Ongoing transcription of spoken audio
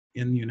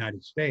in the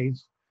United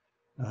States,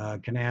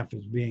 Kenaf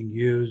is being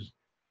used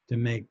to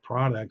make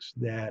products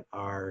that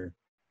are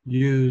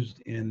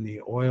used in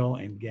the oil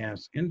and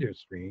gas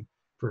industry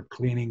for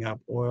cleaning up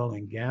oil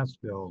and gas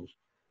spills,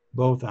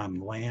 both on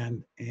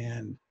land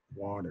and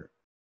water.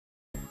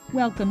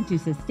 Welcome to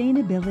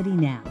Sustainability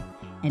Now,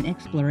 an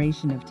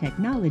exploration of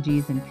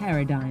technologies and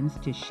paradigms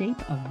to shape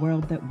a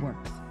world that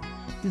works.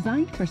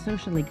 Designed for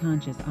socially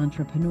conscious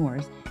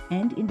entrepreneurs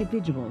and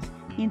individuals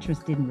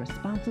interested in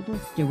responsible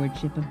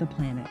stewardship of the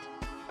planet.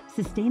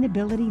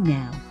 Sustainability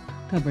Now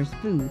covers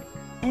food,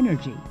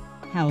 energy,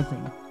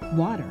 housing,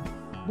 water,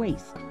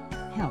 waste,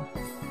 health,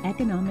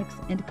 economics,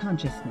 and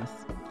consciousness.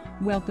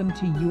 Welcome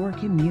to your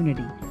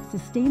community,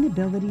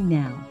 Sustainability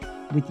Now,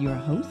 with your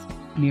host,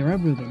 Mira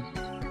Rubin.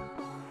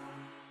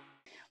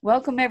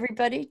 Welcome,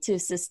 everybody, to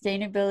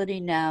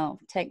Sustainability Now,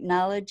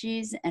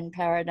 technologies and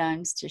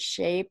paradigms to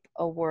shape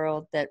a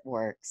world that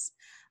works.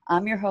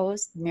 I'm your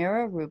host,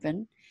 Mira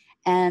Rubin,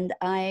 and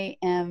I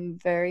am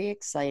very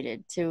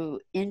excited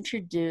to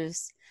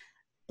introduce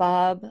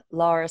Bob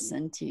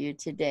Lawrason to you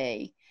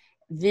today,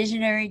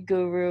 visionary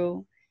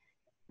guru,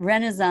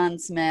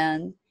 Renaissance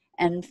man,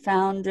 and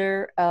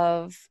founder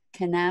of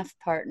Kenaf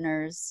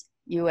Partners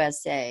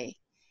USA.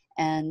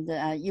 And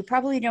you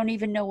probably don't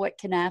even know what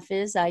Kenaf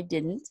is. I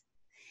didn't.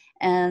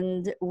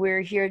 And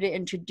we're here to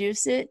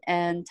introduce it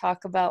and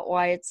talk about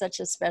why it's such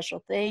a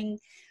special thing.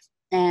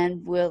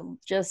 And we'll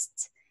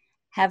just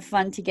have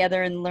fun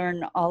together and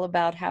learn all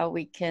about how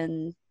we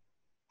can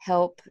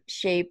help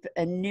shape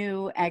a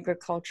new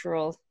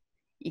agricultural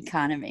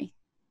economy.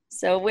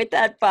 So with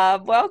that,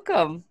 Bob,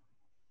 welcome.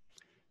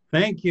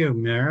 Thank you,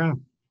 Mara.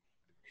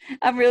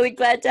 I'm really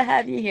glad to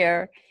have you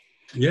here.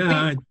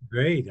 Yeah, it's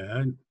great.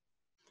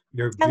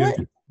 Your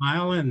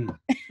smile and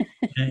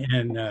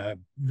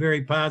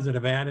very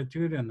positive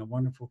attitude and the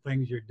wonderful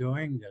things you're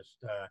doing just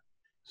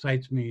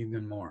excites me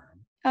even more.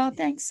 Oh,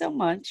 thanks so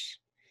much.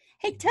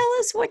 Hey, tell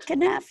us what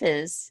Kenaf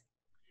is.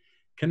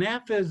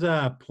 Kenaf is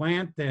a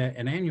plant,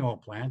 an annual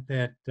plant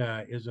that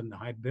is in the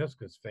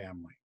hibiscus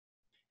family.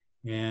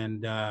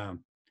 And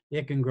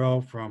it can grow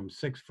from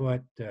 6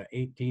 foot to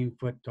 18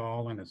 foot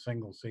tall in a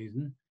single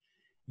season.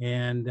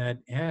 And it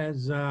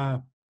has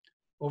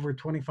over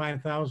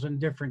 25,000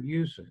 different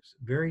uses,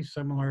 very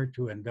similar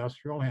to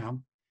industrial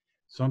hemp.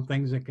 Some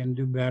things that can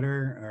do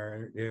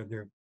better, or there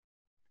are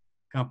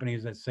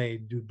companies that say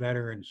do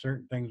better in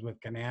certain things with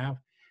Kenaf,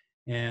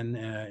 and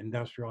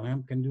industrial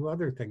hemp can do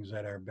other things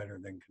that are better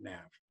than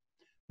Kenaf.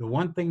 The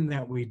one thing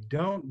that we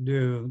don't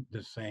do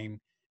the same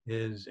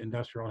is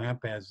industrial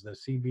hemp has the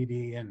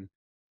CBD and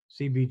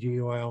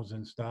CBG oils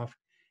and stuff,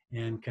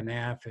 and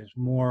Kenaf is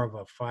more of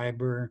a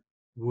fiber,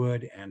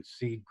 wood, and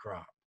seed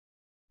crop.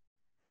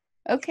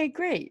 Okay,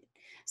 great.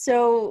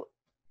 So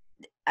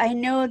I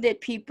know that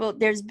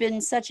there's been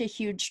such a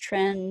huge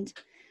trend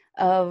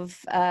of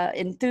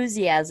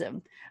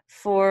enthusiasm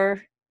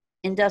for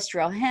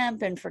industrial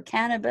hemp and for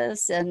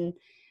cannabis, and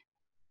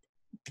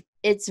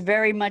it's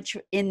very much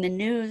in the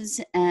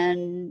news,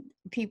 and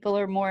people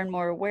are more and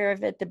more aware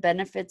of it, the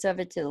benefits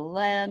of it to the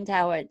land,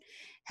 how it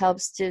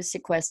helps to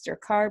sequester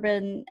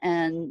carbon,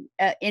 and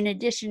in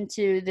addition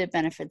to the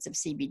benefits of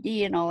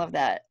CBD and all of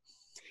that.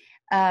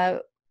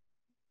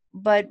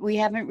 But we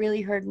haven't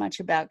really heard much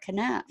about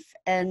Kenaf.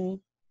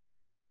 And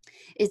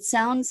it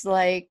sounds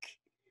like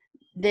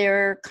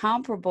they're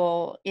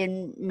comparable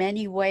in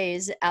many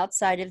ways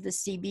outside of the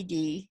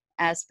CBD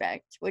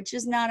aspect, which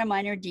is not a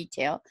minor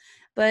detail.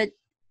 But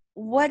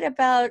what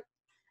about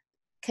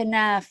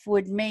Kenaf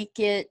would make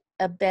it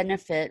a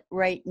benefit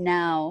right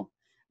now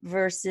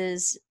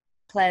versus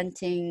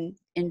planting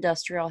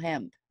industrial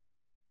hemp?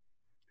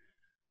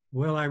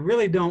 Well, I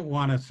really don't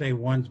want to say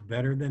one's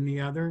better than the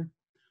other,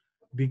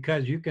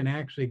 because you can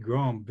actually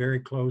grow them very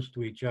close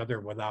to each other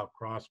without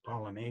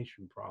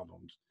cross-pollination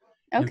problems.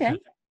 Okay. In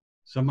fact,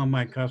 some of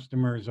my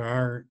customers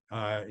are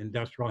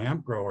industrial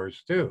hemp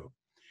growers too.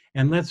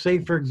 And let's say,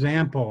 for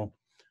example,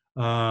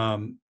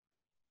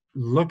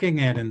 looking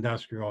at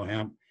industrial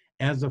hemp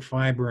as a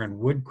fiber and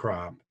wood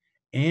crop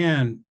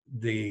and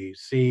the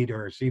seed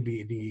or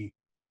CBD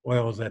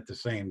oils at the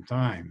same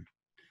time,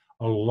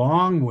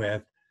 along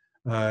with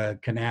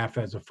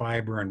Kenaf as a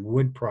fiber and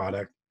wood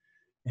product,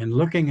 and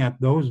looking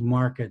at those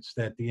markets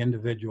that the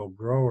individual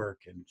grower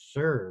can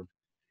serve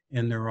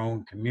in their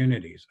own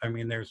communities. I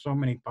mean, there's so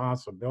many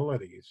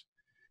possibilities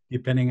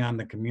depending on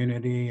the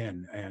community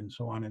and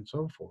so on and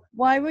so forth.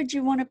 Why would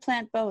you want to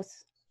plant both?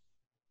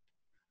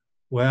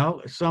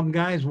 Well, some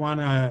guys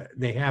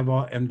they have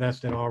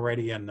invested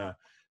already in the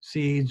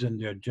seeds and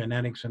the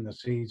genetics in the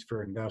seeds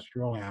for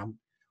industrial hemp,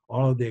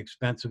 all of the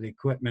expensive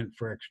equipment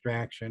for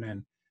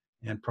extraction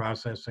and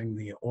processing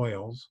the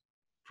oils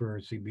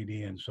for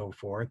CBD and so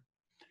forth.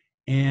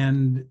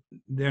 And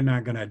they're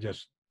not going to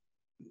just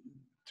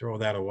throw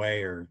that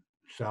away or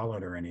sell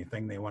it or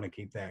anything. They want to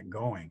keep that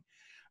going.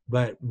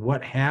 But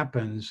what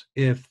happens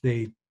if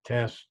they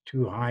test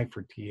too high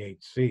for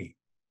THC?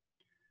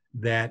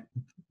 That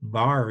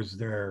bars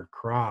their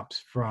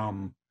crops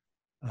from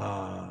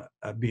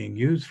being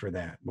used for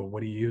that. Well,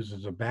 what do you use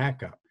as a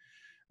backup?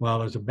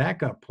 Well, as a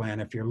backup plan,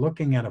 if you're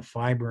looking at a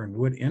fiber and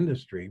wood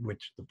industry,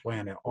 which the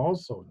plant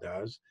also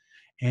does,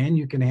 and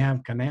you can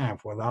have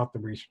Kenaf without the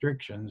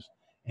restrictions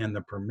and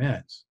the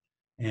permits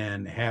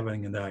and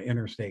having the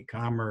interstate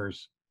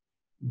commerce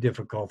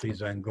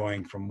difficulties on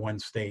going from one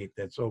state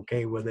that's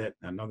okay with it,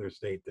 another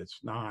state that's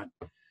not,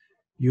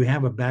 you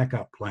have a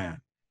backup plan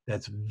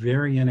that's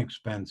very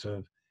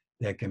inexpensive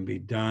that can be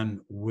done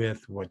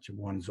with what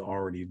one's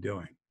already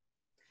doing.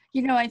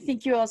 You know, I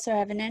think you also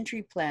have an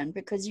entry plan,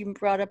 because you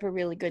brought up a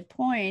really good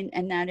point,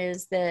 and that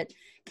is that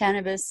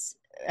cannabis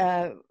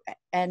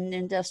and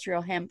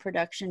industrial hemp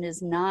production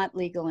is not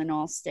legal in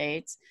all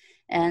states,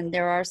 and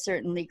there are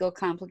certain legal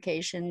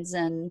complications,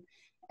 and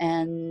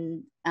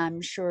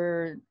I'm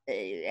sure,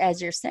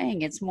 as you're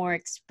saying, it's more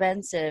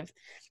expensive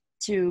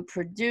to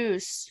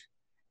produce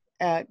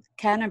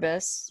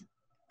cannabis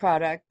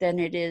product than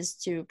it is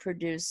to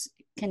produce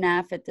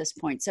Kenaf at this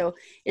point. So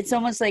it's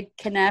almost like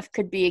Kenaf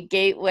could be a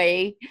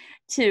gateway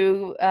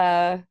to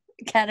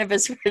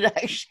cannabis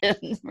production,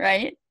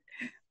 right?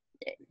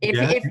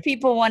 If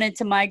people wanted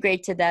to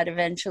migrate to that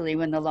eventually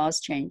when the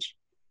laws change.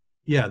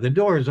 Yeah, the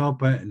door is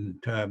open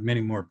to many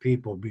more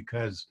people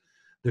because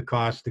the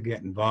cost to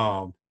get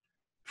involved.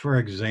 For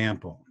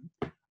example,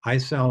 I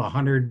sell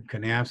 100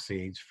 Kenaf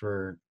seeds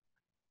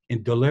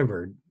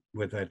delivered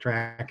with a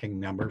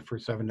tracking number for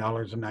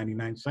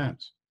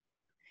 $7.99.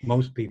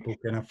 Most people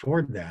can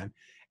afford that.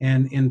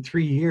 And in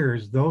 3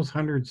 years, those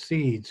 100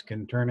 seeds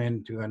can turn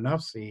into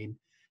enough seed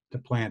to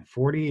plant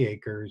 40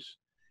 acres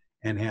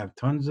and have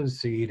tons of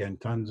seed and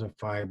tons of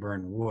fiber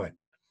and wood.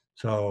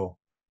 So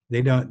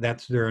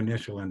that's their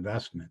initial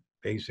investment.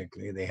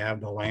 Basically, they have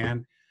the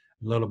land,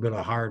 a little bit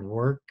of hard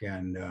work,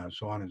 and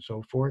so on and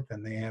so forth,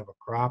 and they have a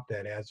crop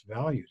that adds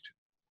value to.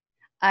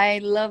 I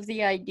love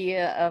the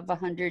idea of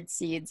 100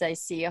 seeds. I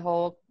see a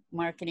whole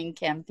marketing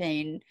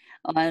campaign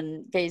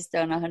based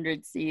on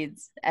 100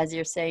 seeds as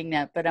you're saying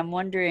that. But I'm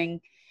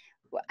wondering,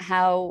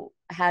 how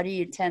do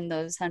you tend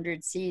those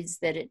 100 seeds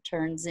that it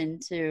turns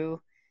into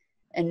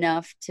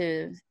enough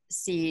to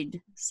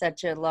seed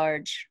such a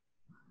large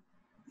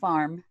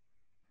farm?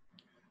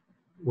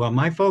 Well,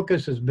 my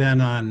focus has been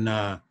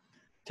on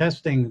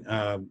testing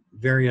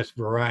various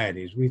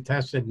varieties. We've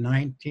tested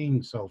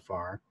 19 so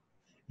far,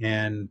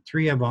 and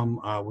 3 of them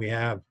we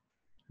have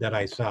that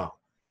I sell.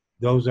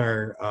 Those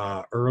are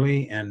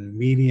early and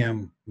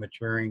medium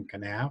maturing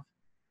Kenaf,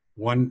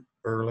 1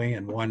 early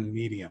and 1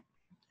 medium,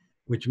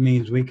 which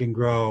means we can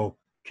grow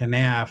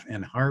Kenaf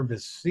and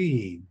harvest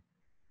seed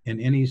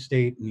in any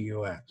state in the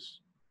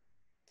U.S.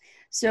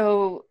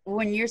 So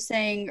when you're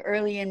saying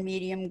early and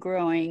medium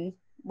growing,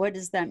 what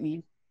does that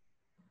mean?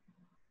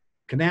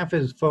 Kenaf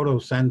is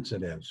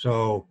photosensitive,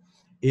 so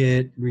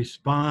it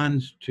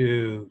responds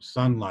to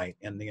sunlight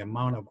and the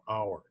amount of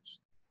hours.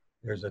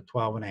 There's a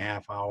 12 and a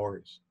half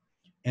hours.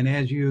 And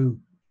as you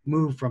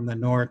move from the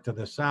north to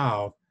the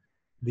south,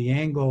 the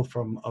angle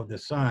of the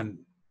sun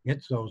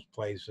hits those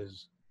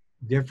places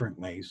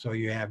differently. So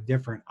you have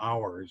different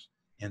hours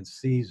and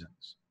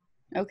seasons.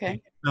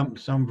 Okay. And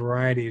some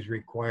varieties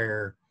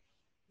require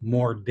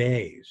more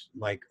days,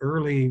 like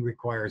early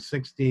requires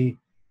 60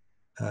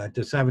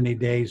 to 70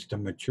 days to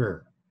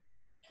mature,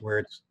 where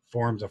it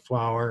forms a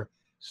flower,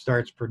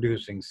 starts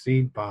producing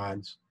seed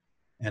pods,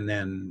 and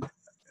then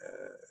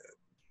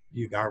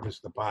you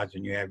harvest the pods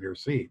and you have your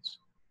seeds.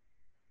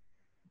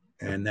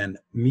 And then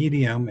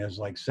medium is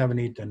like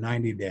 70 to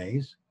 90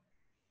 days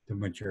to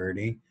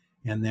maturity.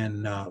 And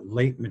then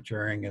late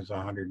maturing is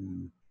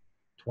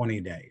 120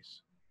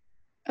 days.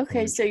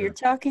 Okay, so you're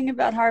talking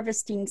about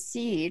harvesting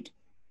seed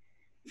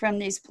from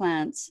these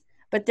plants,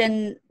 but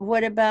then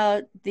what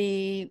about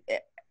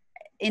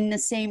in the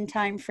same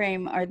time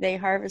frame, are they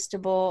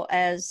harvestable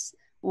as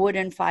wood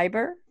and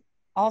fiber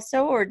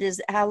also, or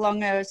how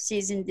long a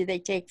season do they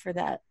take for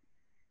that?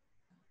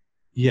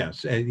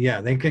 Yes,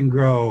 yeah, they can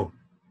grow.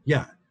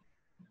 Yeah,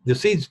 the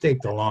seeds take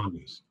the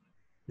longest.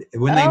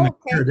 When they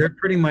mature, they're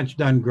pretty much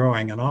done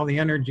growing, and all the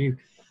energy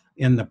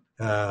in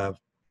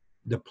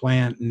the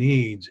plant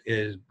needs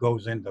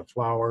goes into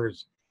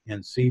flowers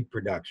and seed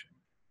production.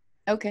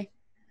 Okay.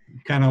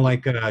 Kind of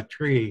like a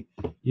tree,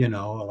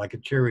 like a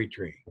cherry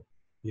tree.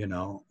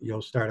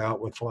 You'll start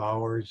out with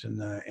flowers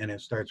and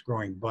it starts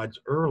growing buds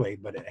early,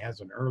 but it has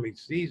an early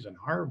season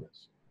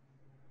harvest.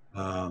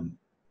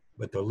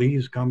 But the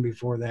leaves come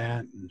before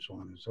that, and so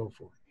on and so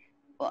forth.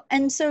 Well,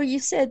 and so you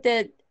said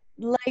that,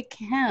 like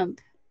hemp,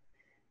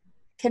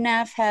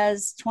 Kenaf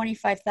has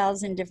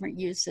 25,000 different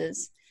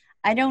uses.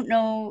 I don't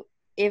know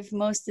if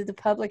most of the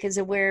public is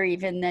aware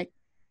even that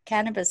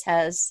cannabis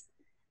has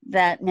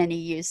that many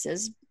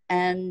uses,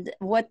 and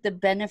what the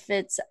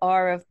benefits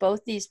are of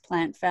both these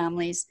plant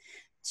families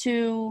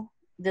to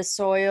the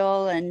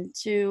soil and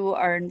to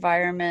our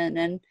environment.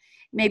 And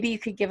maybe you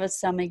could give us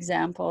some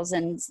examples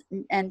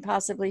and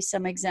possibly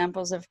some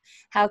examples of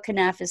how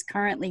Kenaf is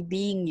currently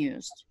being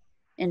used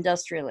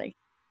industrially.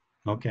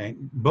 Okay,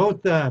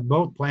 both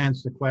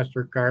plants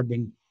sequester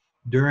carbon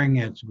during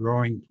its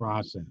growing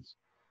process,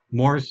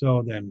 more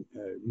so than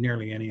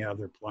nearly any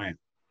other plant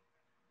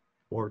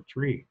or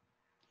tree.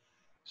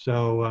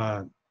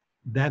 So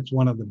that's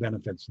one of the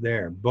benefits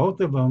there. Both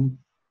of them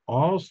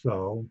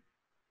also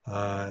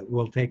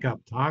will take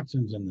up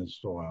toxins in the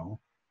soil,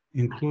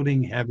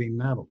 including heavy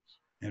metals,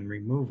 and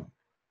remove them.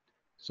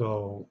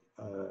 So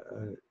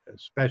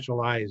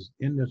specialized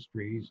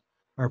industries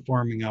are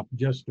forming up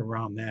just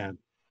around that,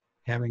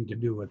 having to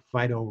do with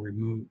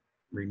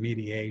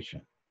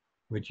remediation,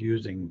 which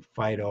using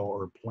phyto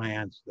or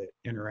plants that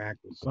interact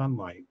with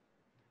sunlight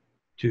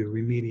to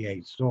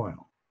remediate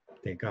soil,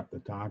 take up the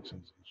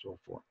toxins and so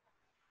forth.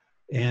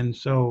 And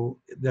so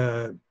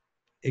the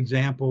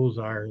examples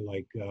are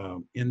like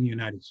in the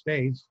United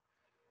States,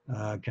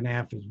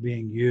 Kenaf is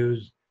being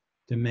used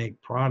to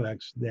make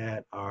products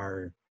that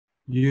are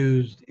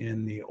used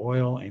in the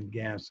oil and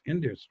gas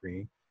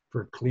industry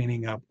for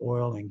cleaning up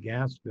oil and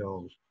gas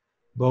spills,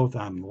 both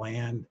on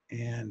land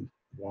and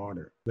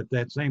water. But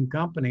that same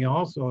company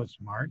also is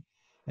smart,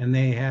 and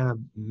they have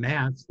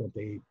mats that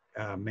they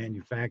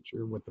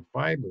manufacture with the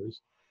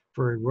fibers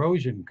for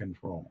erosion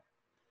control.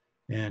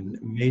 And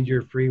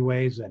major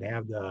freeways that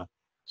have the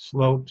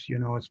slopes, you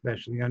know,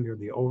 especially under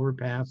the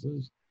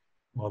overpasses,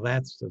 well,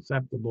 that's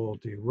susceptible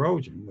to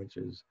erosion, which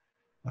is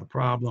a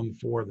problem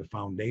for the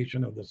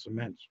foundation of the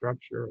cement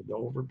structure of the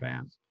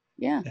overpass,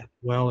 Yeah. as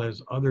well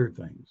as other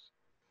things.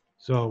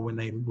 So when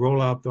they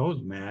roll out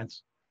those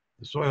mats,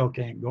 the soil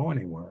can't go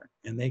anywhere,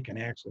 and they can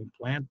actually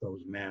plant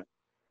those mats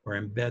or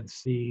embed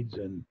seeds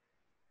and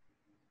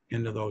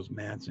into those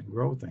mats and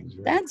grow things.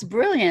 That's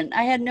brilliant.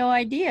 I had no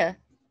idea.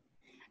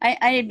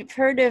 I had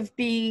heard of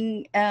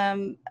being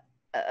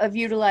of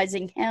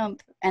utilizing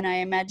hemp, and I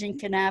imagine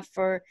Kenaf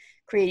for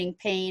creating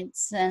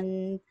paints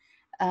and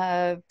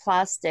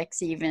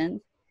plastics even,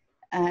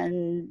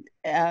 and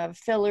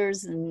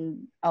fillers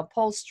and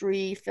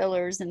upholstery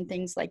fillers and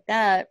things like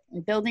that,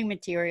 and building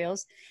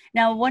materials.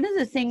 Now, one of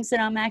the things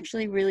that I'm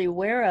actually really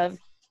aware of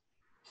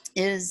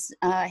is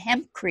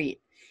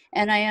hempcrete,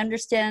 and I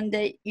understand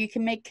that you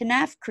can make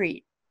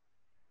Kenafcrete.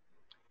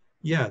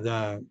 Yeah,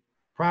 the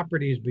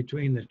properties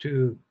between the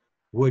two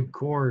wood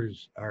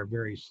cores are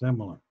very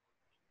similar.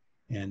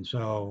 And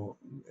so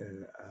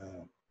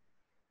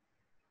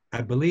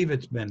I believe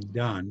it's been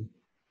done.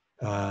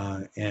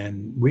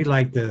 And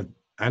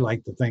I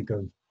like to think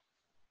of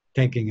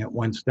taking it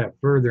one step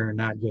further and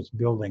not just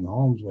building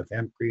homes with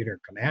hempcrete or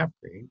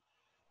canafcrete,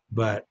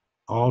 but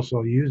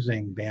also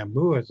using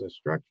bamboo as a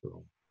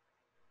structural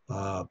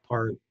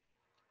part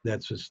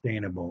that's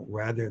sustainable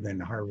rather than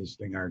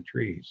harvesting our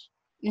trees.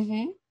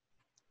 Mm-hmm.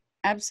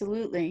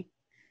 Absolutely.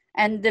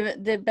 And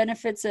the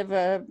benefits of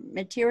a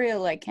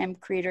material like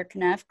hempcrete or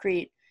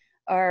canafcrete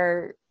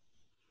are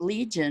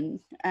legion.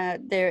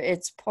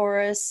 It's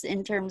porous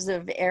in terms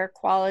of air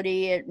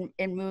quality.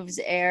 It moves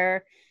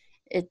air.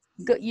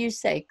 Go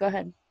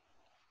ahead.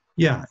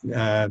 Yeah,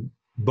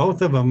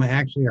 both of them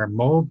actually are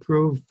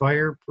mold-proof,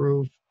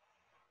 fire-proof,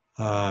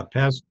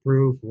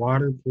 pest-proof,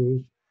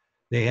 waterproof.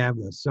 They have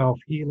the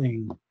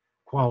self-healing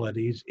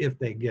qualities if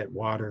they get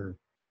water,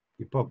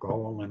 you poke a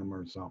hole in them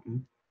or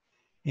something.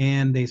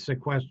 And they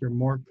sequester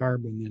more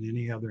carbon than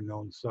any other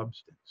known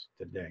substance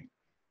today.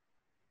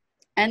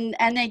 And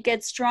they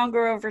get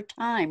stronger over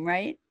time,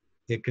 right?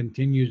 It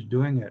continues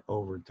doing it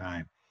over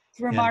time. It's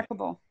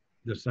remarkable.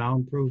 And the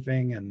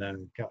soundproofing and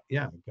it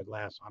could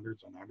last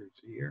hundreds and hundreds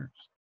of years.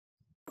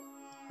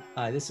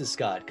 Hi, this is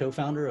Scott,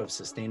 co-founder of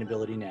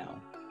Sustainability Now.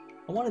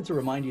 I wanted to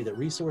remind you that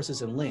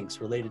resources and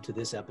links related to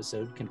this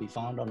episode can be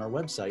found on our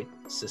website,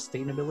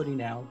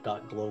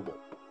 sustainabilitynow.global.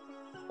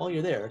 While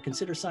you're there,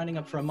 consider signing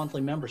up for a monthly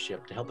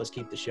membership to help us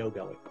keep the show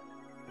going.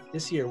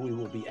 This year, we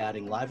will be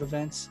adding live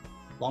events,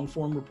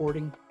 long-form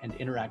reporting, and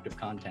interactive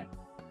content.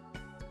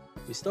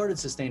 We started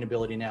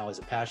Sustainability Now as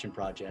a passion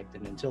project,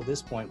 and until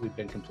this point, we've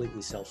been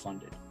completely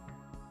self-funded.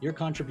 Your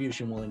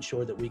contribution will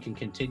ensure that we can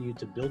continue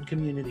to build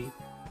community,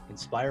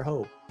 inspire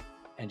hope,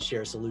 and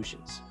share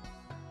solutions.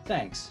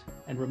 Thanks,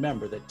 and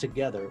remember that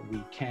together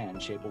we can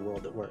shape a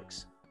world that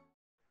works.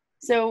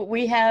 So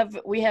we have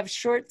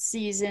short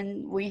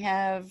season, we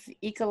have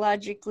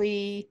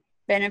ecologically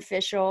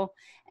beneficial,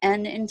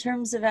 and in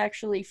terms of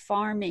actually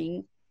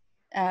farming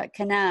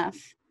Kenaf,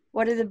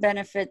 what are the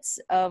benefits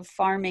of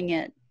farming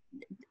it,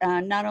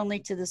 not only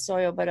to the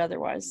soil but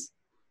otherwise?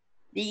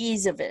 The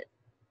ease of it.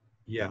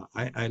 Yeah,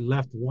 I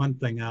left one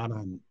thing out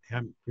on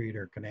hempcrete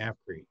or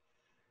canafcrete,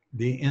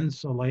 the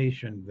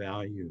insulation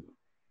value,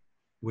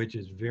 which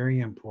is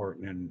very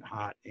important in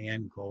hot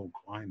and cold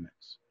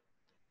climates.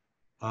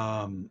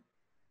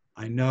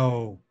 I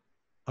know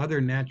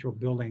other natural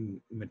building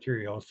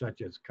materials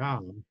such as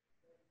cob,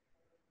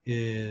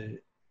 they're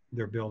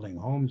building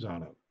homes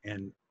out of.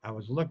 And I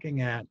was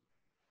looking at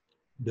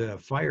the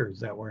fires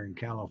that were in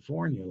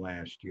California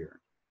last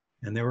year,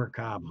 and there were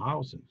cob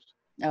houses.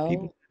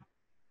 Oh.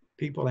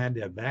 People had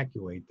to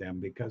evacuate them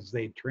because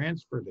they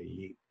transfer the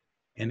heat,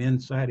 and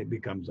inside it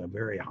becomes a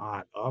very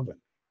hot oven.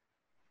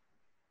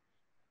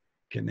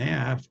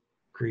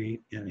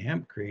 Canafcrete and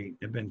hempcrete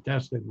have been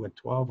tested with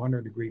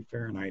 1200 degree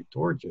Fahrenheit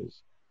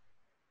torches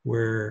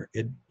where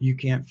you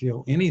can't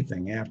feel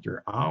anything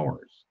after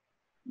hours.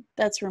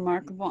 That's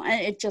remarkable.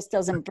 And it just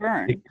doesn't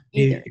burn If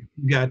either.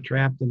 you got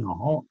trapped in a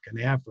home,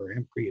 Kenaf or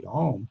hempcrete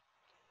home,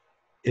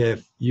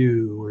 if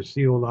you were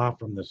sealed off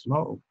from the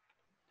smoke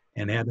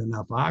and had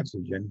enough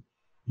oxygen,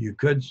 you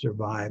could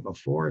survive a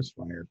forest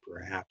fire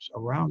perhaps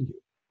around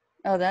you.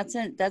 Oh, that's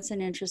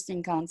an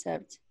interesting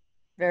concept.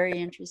 Very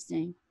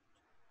interesting.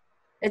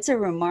 It's a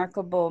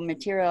remarkable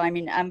material. I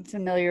mean, I'm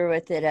familiar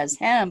with it as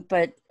hemp,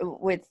 but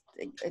with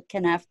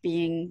Kenaf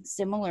being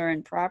similar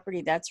in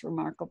property, that's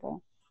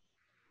remarkable.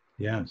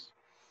 Yes.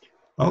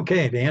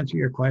 Okay, to answer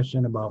your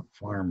question about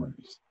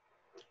farmers,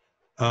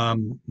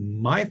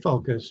 my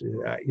focus,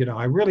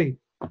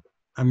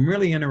 I'm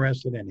really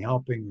interested in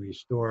helping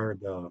restore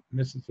the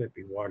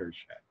Mississippi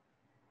watershed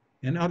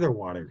and other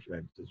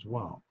watersheds as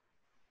well.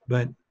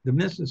 But the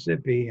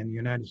Mississippi in the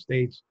United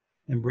States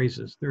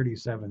embraces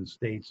 37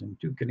 states and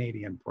 2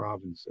 Canadian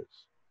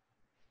provinces.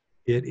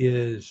 It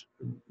is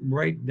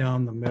right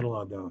down the middle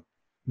of the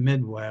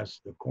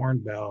Midwest, the Corn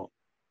Belt,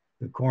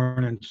 the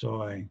corn and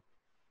soy,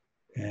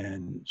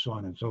 and so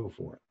on and so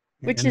forth.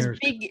 Which And is there's,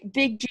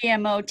 big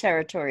GMO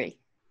territory.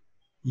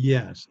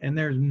 yes, and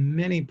there's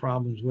many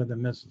problems with the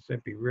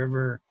Mississippi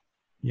River,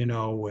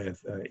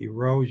 with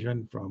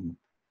erosion from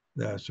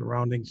the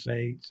surrounding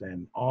states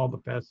and all the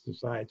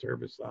pesticides,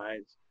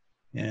 herbicides,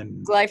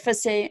 and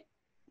Glyphosate.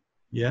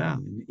 yeah,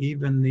 and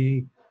even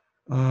the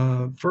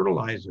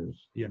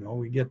fertilizers.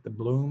 We get the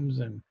blooms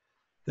and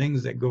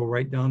things that go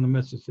right down the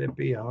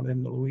Mississippi out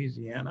into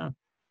Louisiana,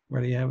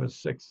 where they have a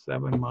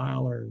 6-7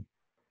 mile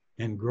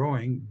and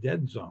growing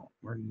dead zone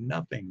where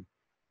nothing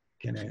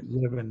can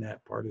live in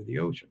that part of the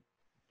ocean.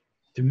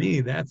 To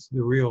me, that's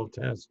the real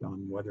test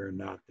on whether or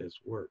not this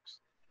works.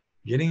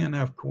 Getting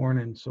enough corn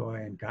and soy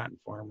and cotton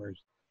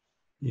farmers,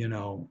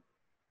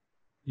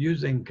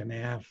 using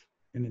Kenaf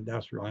and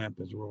industrial hemp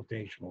as a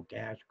rotational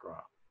cash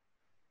crop,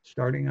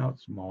 starting out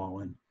small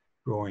and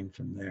growing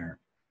from there,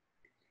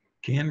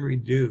 can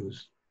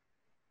reduce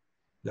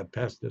the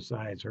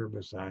pesticides,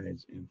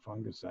 herbicides, and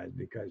fungicides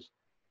because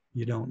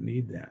you don't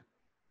need that.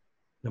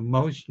 The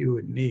most you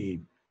would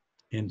need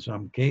in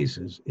some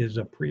cases is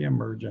a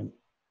pre-emergent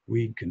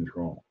weed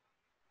control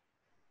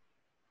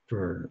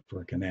for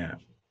Kenaf.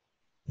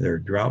 They're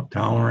drought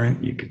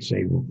tolerant. You could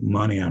save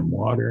money on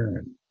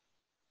water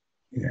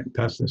and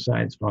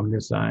pesticides,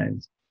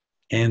 fungicides,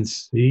 and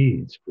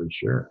seeds for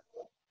sure.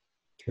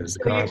 Because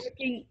So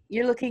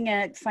you're looking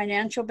at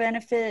financial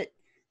benefit,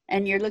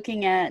 and you're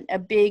looking at a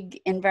big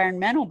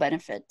environmental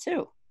benefit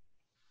too.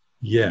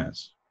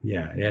 yes,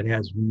 yeah, it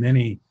has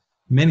many,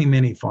 many,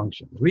 many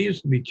functions. We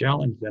used to be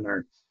challenged in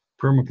our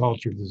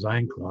permaculture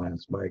design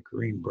class by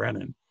Corinne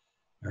Brennan,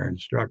 our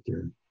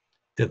instructor,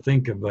 to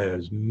think of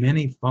as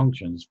many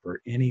functions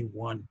for any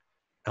one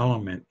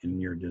element in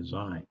your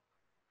design.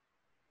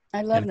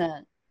 I love And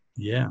that.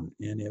 yeah,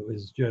 and it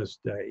was just,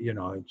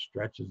 it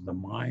stretches the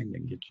mind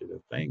and gets you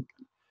to think.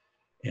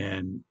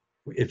 And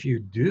if you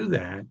do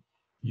that,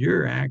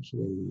 you're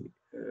actually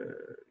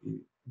you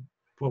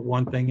put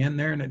one thing in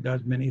there and it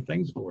does many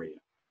things for you.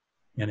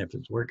 And if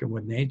it's working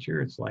with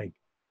nature, it's like,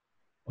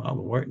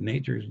 well,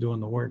 nature is doing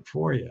the work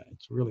for you.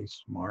 It's really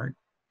smart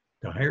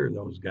to hire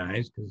those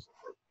guys because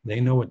they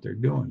know what they're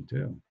doing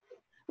too.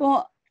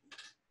 Well,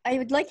 I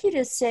would like you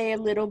to say a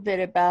little bit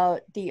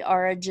about the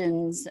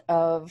origins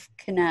of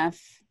Kenaf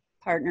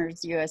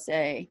Partners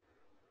USA,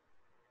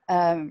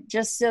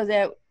 just so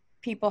that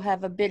people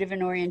have a bit of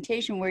an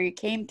orientation where you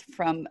came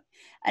from.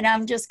 And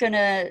I'm just going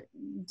to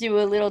do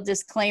a little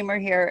disclaimer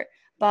here.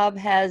 Bob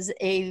has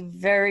a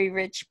very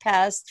rich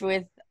past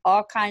with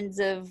all kinds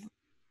of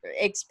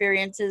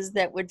experiences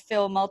that would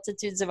fill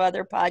multitudes of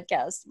other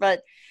podcasts,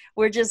 but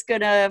we're just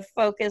going to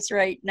focus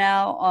right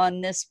now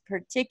on this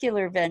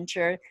particular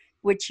venture,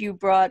 which you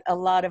brought a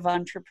lot of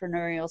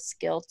entrepreneurial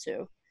skill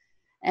to.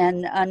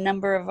 And a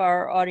number of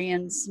our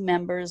audience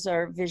members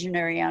are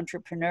visionary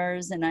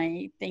entrepreneurs, and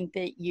I think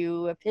that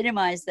you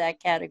epitomize that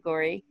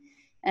category.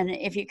 And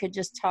if you could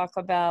just talk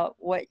about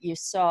what you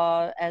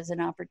saw as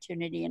an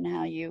opportunity and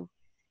how you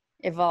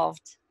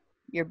evolved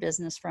your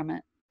business from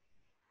it.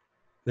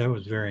 That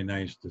was very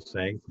nice to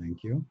say.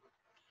 Thank you.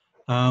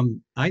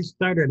 I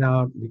started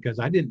out because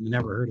I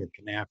never heard of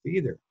Kenaf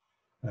either,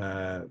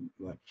 4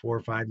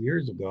 or 5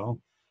 years ago.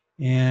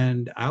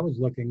 And I was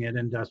looking at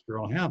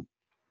industrial hemp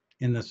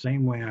in the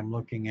same way I'm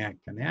looking at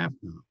Kenaf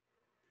now.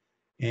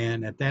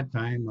 And at that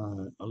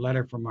time, a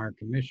letter from our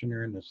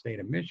commissioner in the state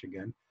of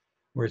Michigan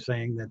were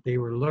saying that they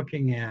were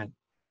looking at,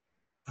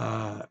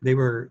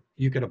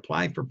 you could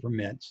apply for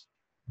permits,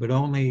 but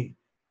only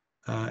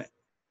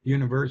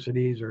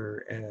universities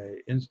or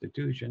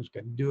institutions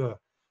could do a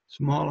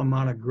small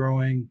amount of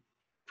growing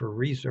for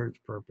research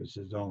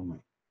purposes only.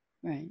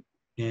 Right.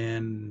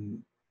 And,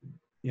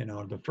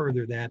 to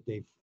further that,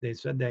 they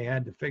said they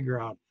had to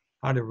figure out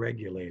how to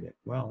regulate it.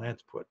 Well,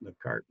 that's putting the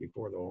cart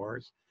before the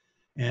horse.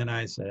 And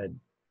I said,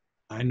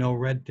 I know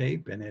red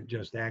tape and it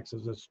just acts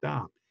as a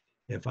stop.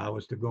 If I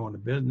was to go into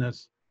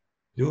business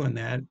doing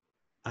that,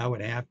 I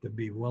would have to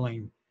be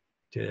willing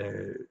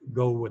to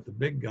go with the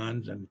big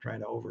guns and try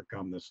to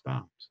overcome the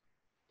stops.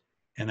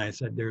 And I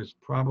said, there's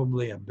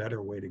probably a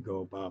better way to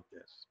go about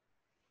this.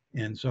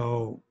 And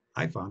so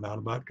I found out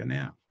about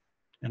Kenaf,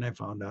 and I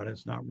found out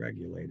it's not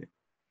regulated.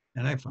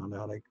 And I found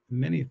out like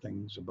many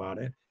things about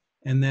it,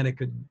 and that it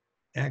could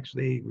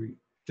actually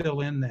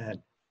fill in that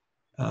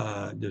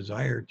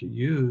desire to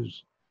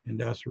use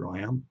industrial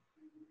hemp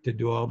to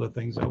do all the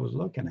things I was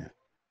looking at.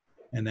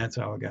 And that's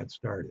how it got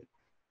started.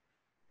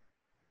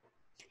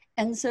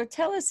 And so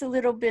tell us a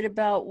little bit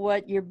about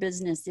what your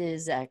business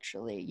is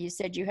actually. You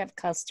said you have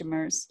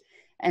customers,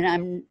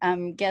 and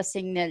I'm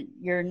guessing that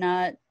you're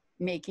not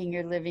making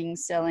your living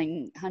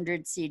selling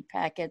 100 seed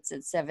packets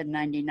at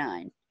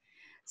 $7.99.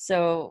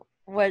 So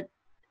what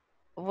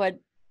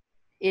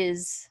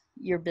is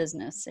your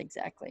business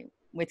exactly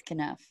with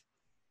Kenaf?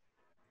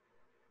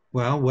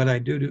 Well, what I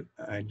do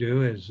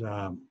is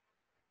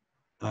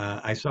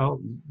I sell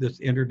this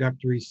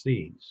introductory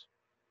seeds.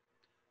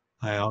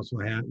 I also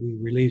we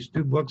released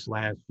 2 books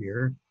last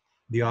year.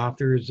 The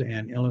authors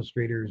and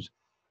illustrators,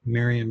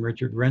 Mary and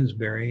Richard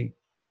Rensberry,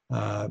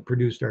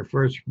 produced our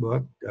first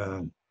book,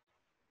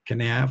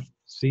 Kenaf,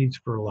 Seeds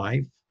for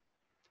Life.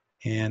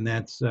 And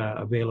that's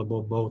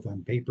available both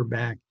on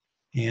paperback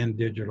and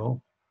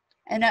digital.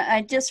 And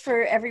I just,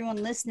 for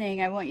everyone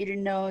listening, I want you to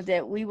know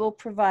that we will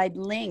provide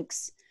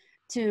links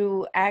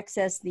to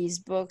access these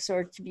books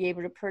or to be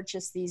able to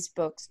purchase these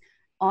books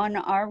on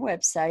our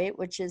website,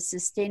 which is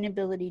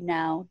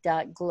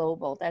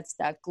sustainabilitynow.global. That's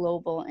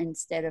 .global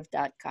instead of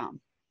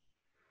 .com.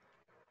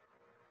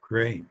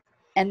 Great.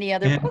 And the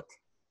other book?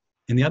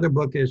 And the other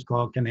book is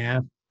called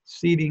Kenaf,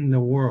 Seeding the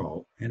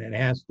World, and it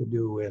has to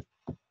do with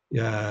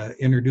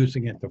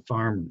introducing it to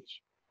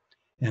farmers.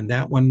 And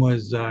that one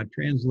was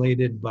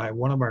translated by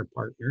one of our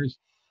partners,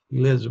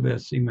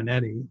 Elizabeth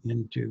Simonetti,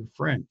 into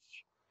French.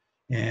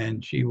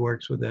 And she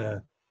works with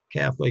the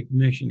Catholic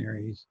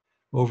missionaries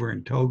over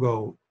in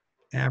Togo,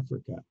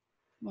 Africa.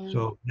 Wow.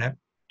 So that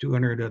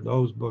 200 of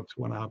those books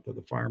went out to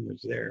the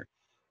farmers there.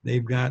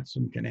 They've got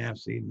some Kenaf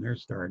seed and they're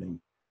starting.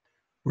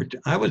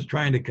 I was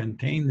trying to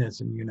contain this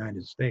in the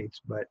United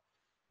States, but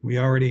we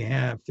already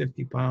have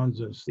 50 pounds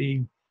of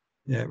seed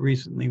that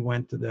recently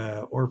went to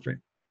the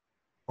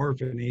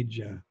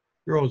orphanage,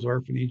 girls'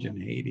 orphanage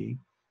in Haiti.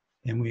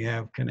 And we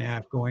have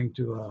Kenaf going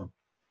to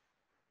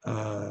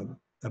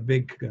a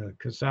big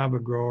cassava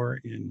grower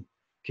in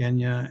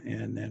Kenya,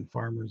 and then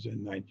farmers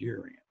in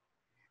Nigeria.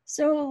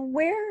 So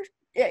where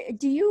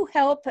do you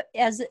help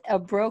as a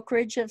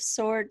brokerage of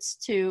sorts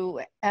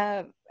to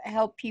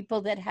help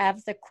people that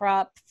have the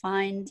crop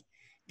find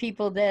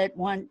people that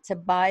want to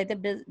buy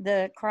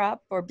the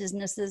crop, or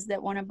businesses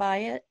that want to buy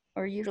it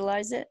or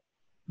utilize it?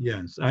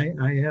 Yes, I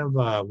have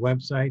a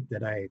website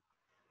that I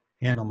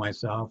handle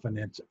myself, and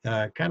it's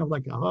kind of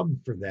like a hub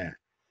for that.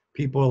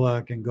 People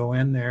can go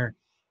in there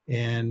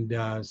and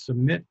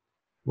submit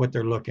what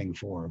they're looking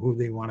for, who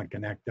they want to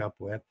connect up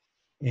with.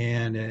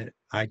 And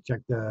I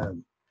check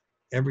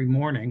every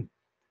morning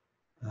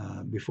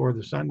before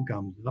the sun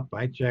comes up,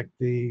 I check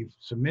the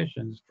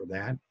submissions for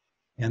that.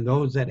 And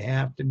those that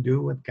have to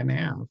do with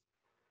Kenaf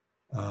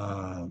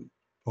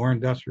or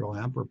industrial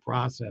hemp or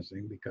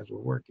processing, because we're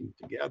working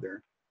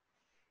together,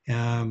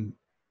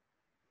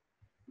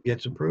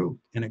 gets approved,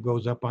 and it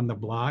goes up on the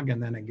blog,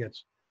 and then it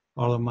gets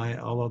all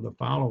of the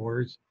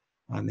followers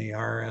on the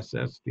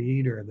RSS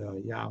feed or the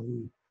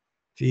Yahoo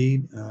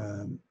feed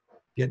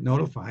get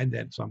notified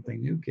that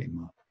something new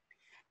came up.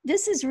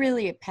 This is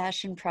really a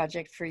passion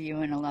project for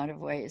you in a lot of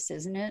ways,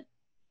 isn't it?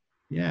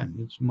 Yeah,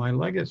 it's my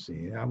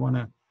legacy. I want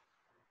to,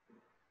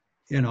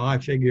 I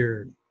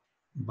figure,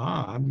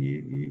 Bob,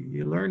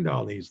 you learned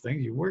all these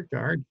things. You worked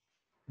hard.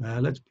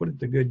 Let's put it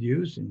to good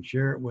use and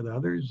share it with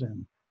others,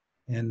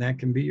 and that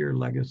can be your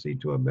legacy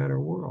to a better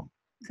world.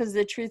 Because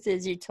the truth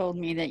is, you told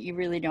me that you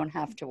really don't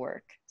have to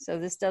work. So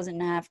this doesn't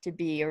have to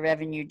be a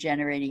revenue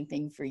generating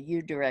thing for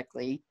you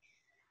directly.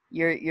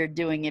 You're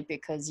doing it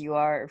because you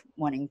are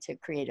wanting to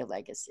create a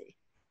legacy.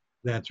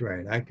 That's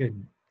right. I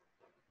could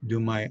do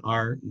my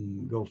art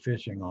and go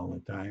fishing all the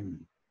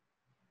time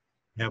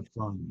and have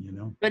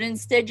fun, But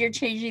instead, you're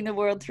changing the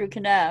world through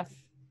Kenaf.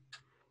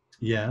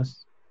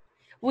 Yes.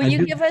 Will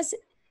you give us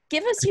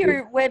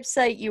your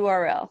website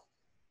URL?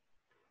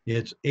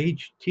 It's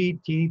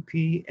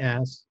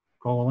https://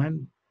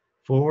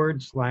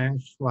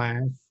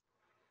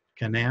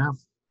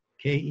 Kenaf,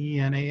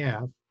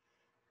 KENAF,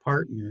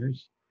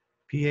 partners,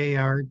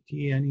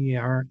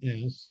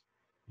 PARTNERS,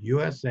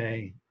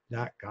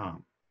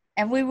 USA.com.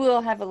 And we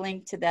will have a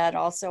link to that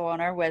also on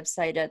our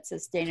website at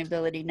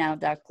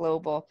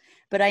sustainabilitynow.global.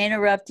 But I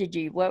interrupted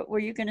you. What were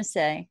you going to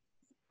say?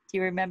 Do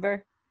you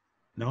remember?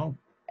 No.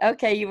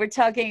 Okay, you were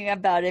talking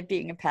about it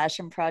being a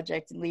passion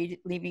project and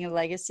leaving a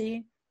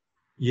legacy.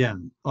 Yeah.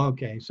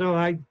 Okay. So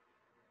I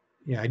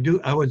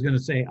do. I was going to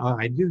say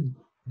I do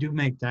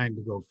make time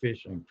to go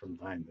fishing from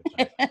time to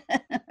time.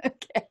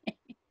 Okay.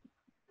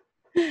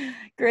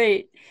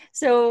 Great.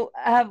 So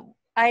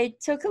I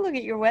took a look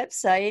at your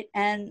website,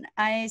 and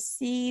I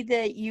see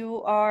that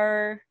you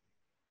are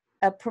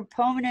a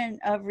proponent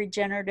of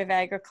regenerative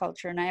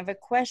agriculture. And I have a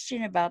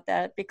question about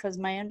that, because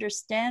my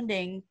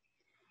understanding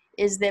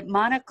is that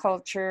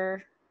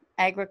monoculture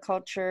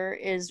agriculture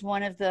is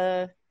one of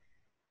the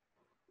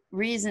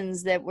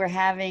reasons that we're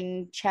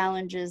having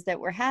challenges that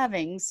we're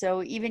having.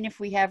 So even if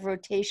we have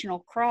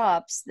rotational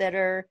crops that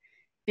are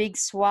big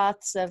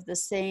swaths of the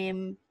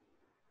same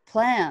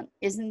plant,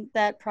 isn't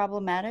that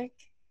problematic?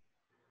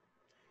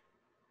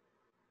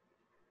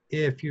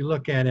 If you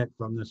look at it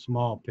from the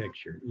small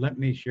picture, let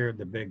me share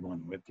the big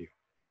one with you.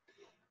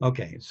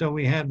 Okay, so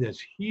we have this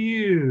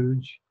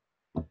huge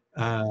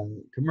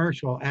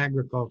commercial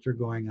agriculture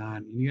going on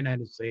in the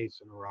United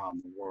States and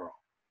around the world.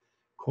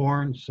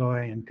 Corn,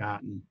 soy, and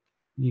cotton.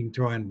 You can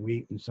throw in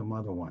wheat and some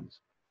other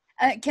ones.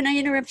 Can I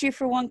interrupt you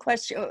for one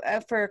question?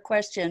 For a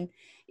question,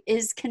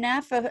 is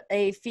Kenaf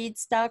a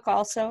feedstock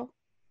also?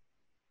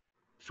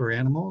 For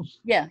animals?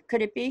 Yeah,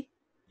 could it be?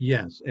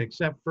 Yes,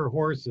 except for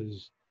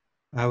horses.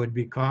 I would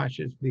be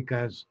cautious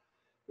because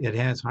it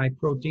has high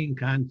protein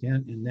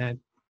content and that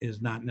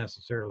is not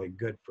necessarily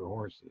good for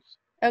horses.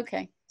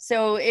 Okay,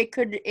 so it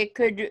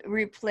could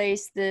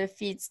replace the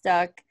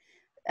feedstock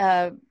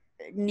uh,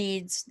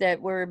 needs that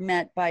were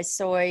met by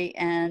soy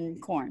and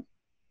corn.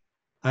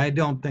 I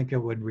don't think it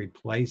would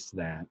replace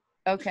that.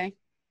 Okay.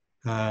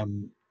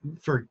 Um,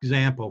 for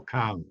example,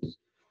 cows.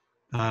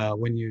 I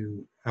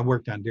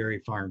worked on dairy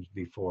farms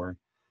before,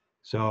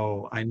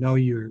 so I know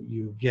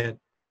you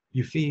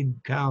feed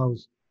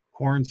cows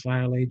corn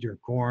silage or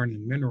corn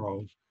and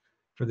minerals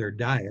for their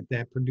diet.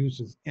 That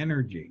produces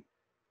energy,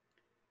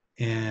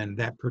 and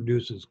that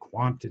produces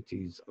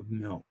quantities of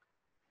milk.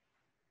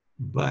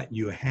 But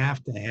you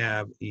have to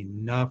have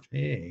enough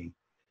hay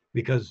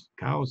because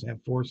cows have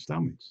 4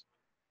 stomachs,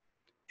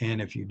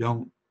 and if you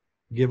don't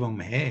give them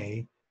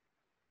hay,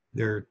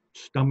 their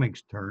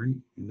stomachs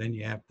turn, and then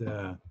you have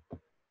to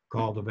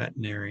call the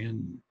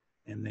veterinarian,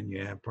 and then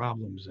you have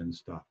problems and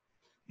stuff.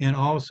 And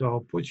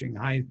also, pushing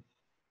high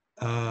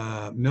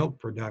milk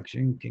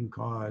production can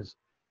cause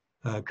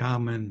a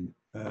common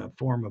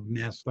form of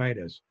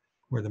mastitis,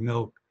 where the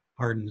milk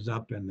hardens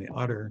up in the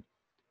udder,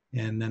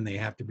 and then they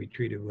have to be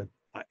treated with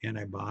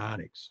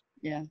antibiotics.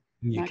 Yeah.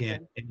 And you Not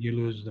can't, good. and you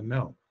lose the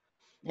milk.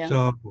 Yeah.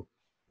 So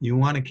you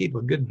want to keep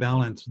a good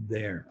balance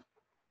there.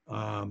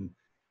 Um,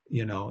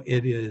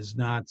 it is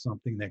not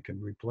something that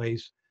can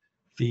replace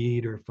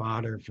feed or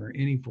fodder for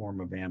any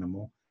form of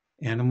animal.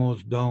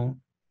 Animals don't,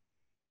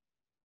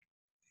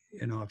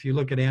 if you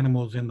look at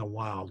animals in the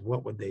wild,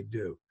 what would they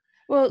do?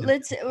 Well,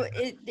 And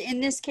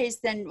in this case,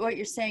 then what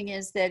you're saying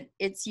is that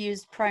it's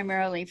used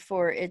primarily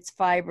for its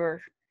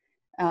fiber,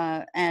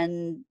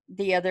 and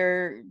the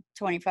other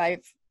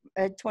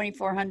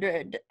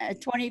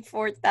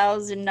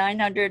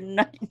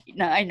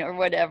 24,999 or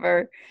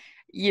whatever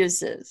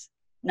uses,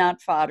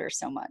 not fodder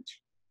so much.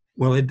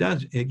 well, it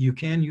does. You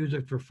can use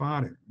it for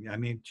fodder. I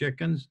mean,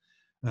 chickens.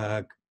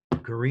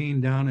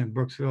 Corrine down in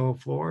Brooksville,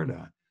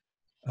 Florida,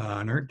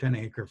 on her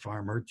 10-acre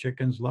farm, her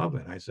chickens love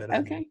it. I said, I'd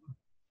Okay.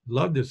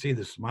 love to see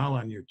the smile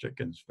on your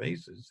chickens'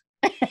 faces.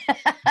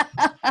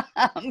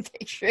 I'm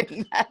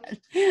picturing that.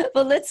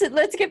 But let's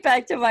get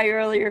back to my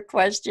earlier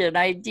question.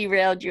 I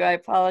derailed you. I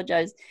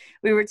apologize.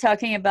 We were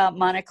talking about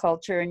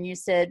monoculture, and you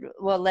said,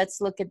 "Well, let's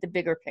look at the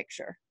bigger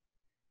picture."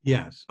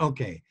 Yes.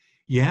 Okay.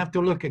 You have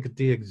to look at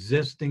the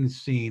existing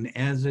scene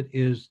as it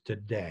is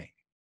today.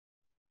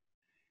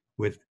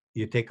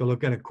 You take a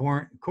look at a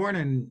corn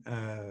and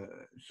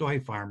soy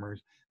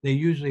farmers, they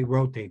usually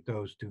rotate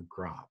those two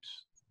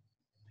crops.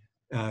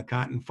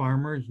 Cotton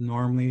farmers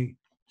normally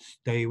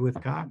stay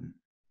with cotton.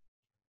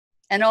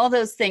 And all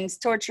those things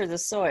torture the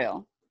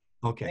soil.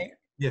 Okay.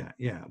 Right?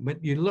 Yeah.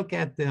 But you got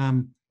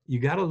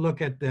to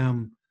look at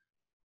them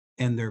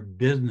and their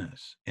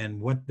business and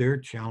what their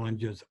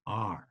challenges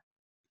are.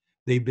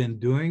 They've been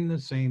doing the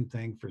same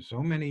thing for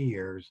so many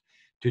years.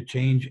 To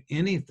change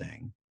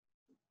anything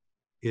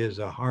is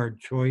a hard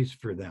choice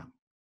for them,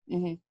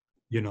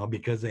 Mm-hmm.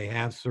 because they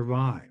have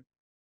survived.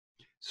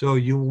 So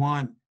you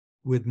want,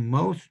 with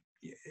most,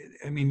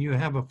 you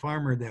have a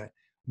farmer that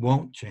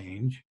won't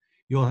change.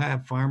 You'll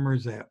have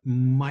farmers that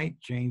might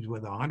change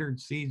with 100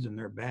 seeds in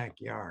their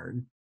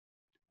backyard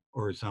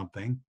or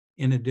something,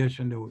 in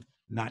addition to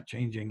not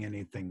changing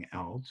anything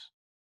else.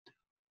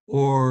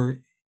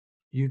 Or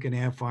you can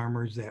have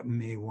farmers that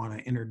may want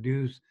to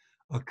introduce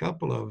a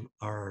couple of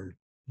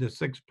the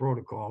 6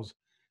 protocols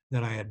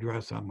that I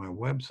address on my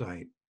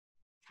website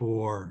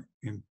towards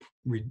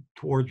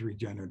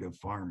regenerative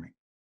farming.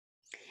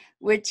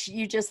 Which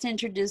you just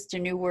introduced a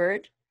new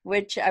word,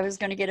 which I was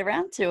going to get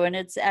around to, and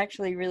it's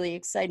actually really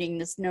exciting,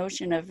 this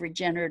notion of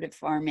regenerative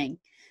farming.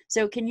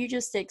 So can you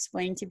just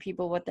explain to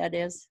people what that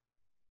is?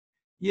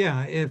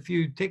 Yeah, if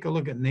you take a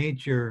look at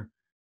nature,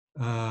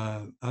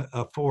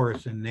 a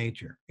forest in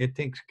nature, it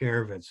takes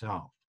care of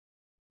itself.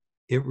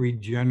 It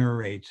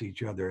regenerates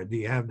each other.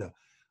 You have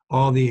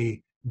all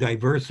the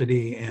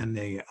diversity and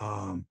the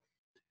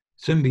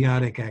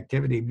symbiotic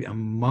activity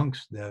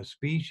amongst the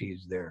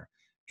species there.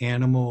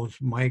 Animals,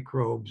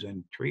 microbes,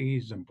 and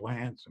trees and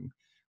plants and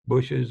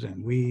bushes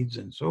and weeds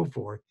and so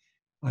forth.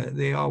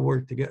 They all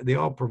work together. They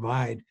all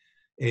provide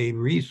a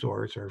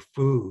resource or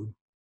food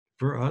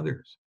for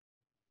others.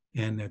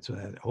 And it's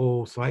a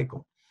whole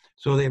cycle.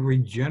 So it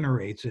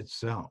regenerates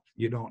itself.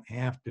 You don't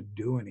have to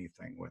do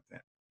anything with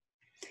it.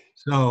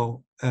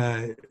 So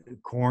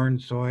corn,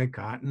 soy,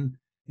 cotton,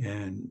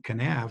 and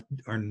Kenaf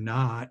are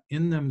not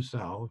in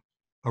themselves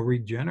a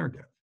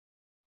regenerative.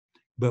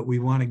 But we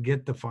want to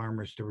get the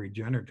farmers to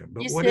regenerative.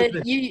 But You what is said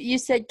it? you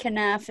said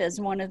Kenaf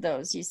as one of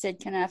those. You said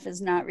Kenaf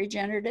is not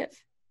regenerative?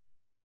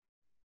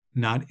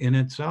 Not in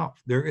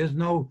itself. There is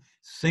no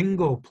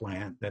single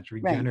plant that's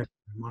Right. regenerative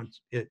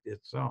amongst it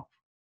itself.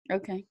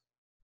 Okay.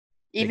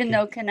 They Even can-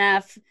 though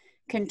Kenaf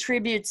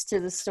contributes to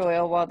the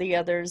soil while the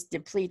others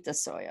deplete the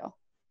soil.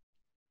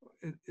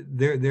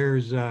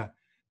 there's a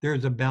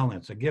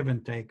balance, a give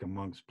and take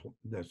amongst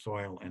the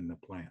soil and the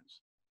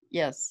plants.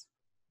 Yes.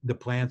 The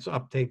plants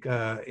uptake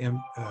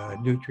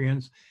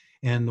nutrients,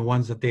 and the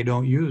ones that they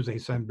don't use, they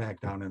send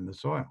back down in the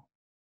soil.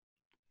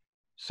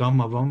 Some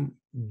of them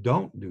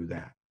don't do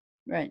that.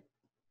 Right.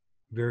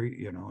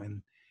 Very,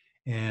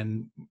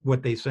 and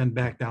what they send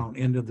back down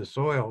into the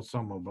soil,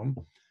 some of them,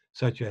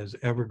 such as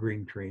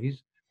evergreen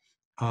trees,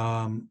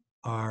 causes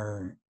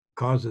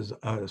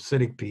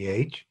acidic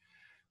pH,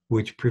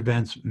 which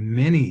prevents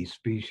many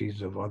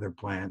species of other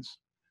plants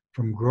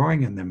from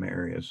growing in them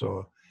areas.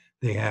 So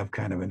they have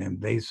kind of an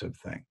invasive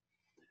thing.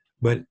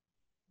 But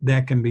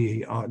that can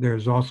be,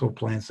 there's also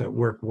plants that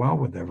work well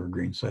with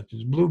evergreens, such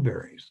as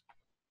blueberries.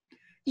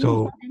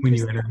 So when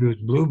you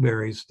introduce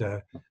blueberries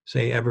to,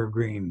 say,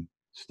 evergreen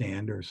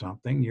stand or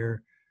something,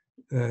 you're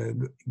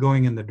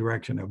going in the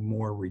direction of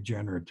more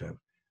regenerative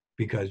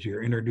because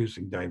you're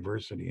introducing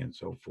diversity and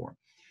so forth.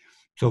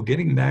 So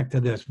getting back to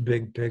this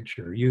big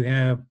picture, you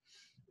have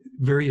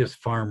various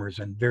farmers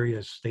and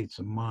various states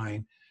of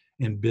mind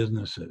and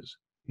businesses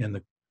in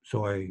the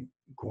soy,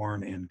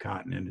 corn, and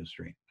cotton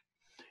industry.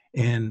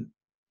 And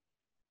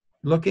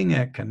looking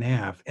at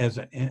Kenaf as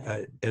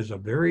a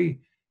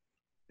very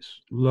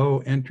low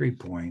entry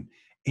point,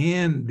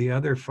 and the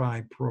other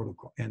 5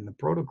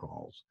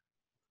 protocols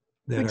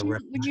that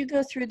would you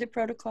go through the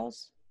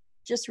protocols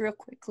just real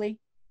quickly?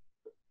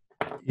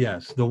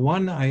 Yes, the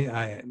one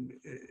I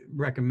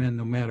recommend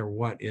no matter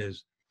what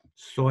is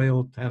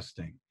soil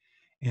testing,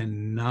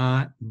 and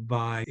not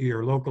by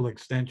your local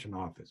extension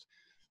office,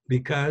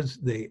 because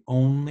they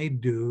only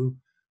do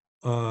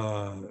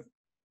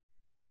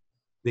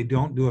they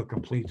don't do a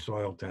complete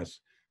soil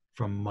test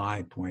from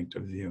my point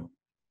of view.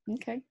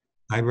 Okay.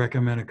 I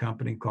recommend a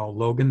company called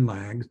Logan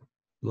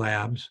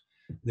Labs.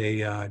 They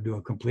do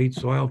a complete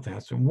soil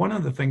test. And one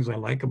of the things I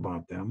like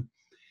about them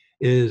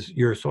is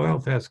your soil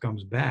test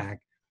comes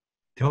back,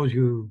 tells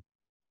you,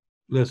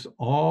 lists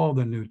all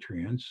the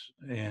nutrients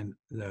and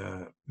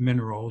the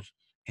minerals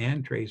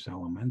and trace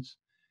elements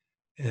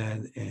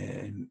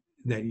and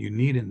that you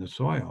need in the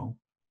soil,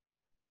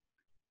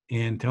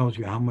 and tells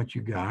you how much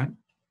you got.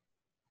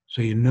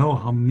 So you know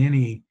how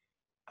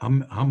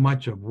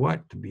much of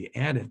what to be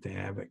added to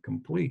have it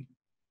complete.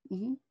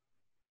 Mm-hmm.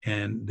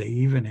 And they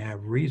even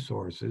have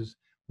resources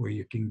where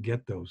you can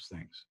get those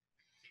things.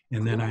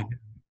 And then I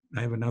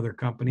have another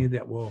company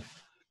that will,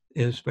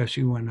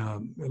 especially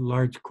when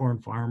large corn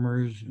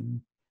farmers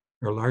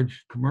or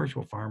large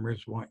commercial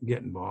farmers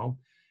get involved,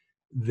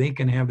 they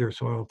can have their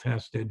soil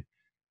tested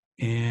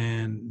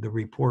and the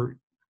report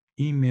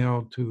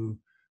emailed to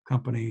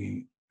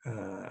company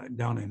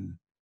down in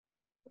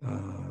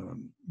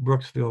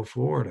Brooksville,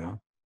 Florida,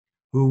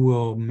 who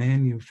will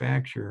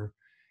manufacture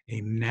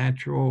a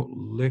natural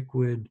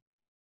liquid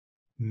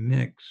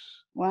mix.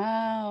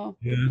 Wow.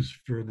 Just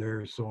for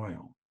their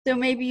soil. So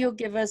maybe you'll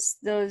give us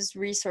those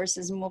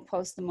resources and we'll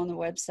post them on the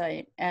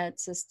website at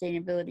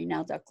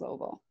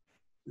sustainabilitynow.global.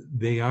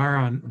 They are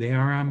on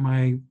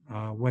my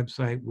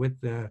website with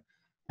the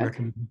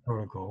recommended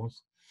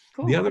protocols.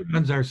 Cool. The other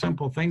ones are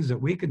simple things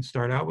that we can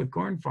start out with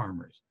corn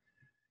farmers.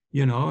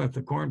 If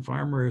the corn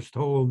farmer is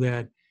told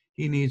that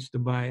he needs to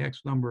buy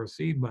X number of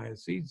seed by a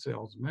seed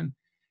salesman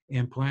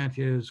and plant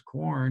his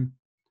corn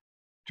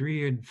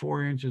 3 and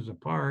 4 inches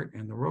apart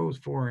and the rows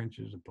 4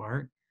 inches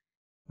apart,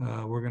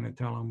 we're going to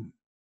tell him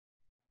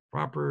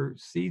proper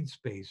seed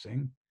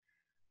spacing,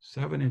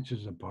 7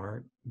 inches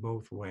apart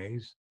both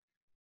ways,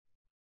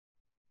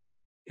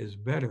 is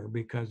better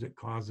because it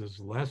causes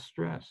less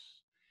stress.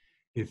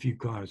 If you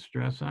cause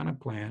stress on a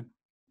plant,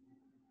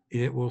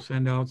 it will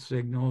send out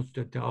signals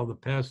to tell the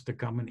pests to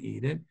come and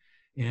eat it,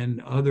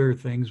 and other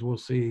things will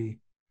see,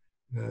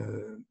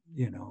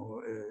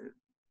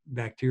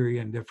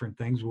 bacteria and different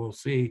things will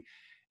see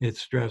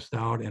it's stressed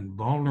out and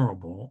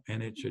vulnerable,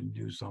 and it should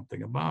do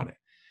something about it.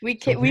 We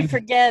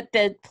forget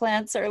that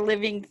plants are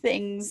living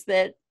things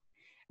that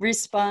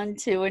respond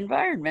to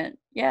environment.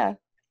 Yeah.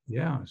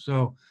 Yeah.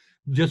 So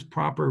just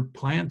proper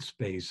plant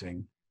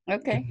spacing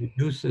Okay. can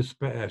reduce the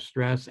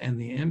stress and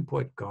the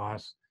input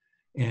costs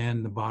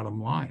and the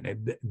bottom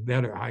line,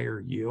 better, higher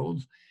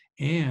yields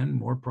and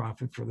more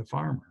profit for the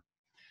farmer.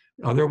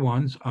 Other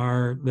ones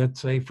are,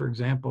 let's say, for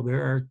example,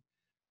 there are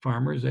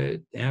farmers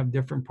that have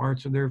different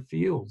parts of their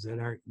fields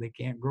that they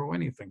can't grow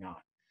anything on.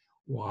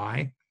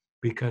 Why?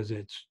 Because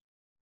it's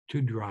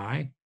too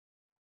dry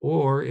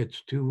or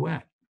it's too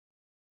wet.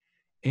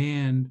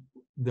 And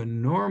the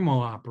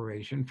normal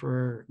operation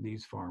for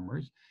these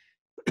farmers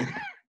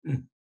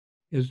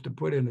is to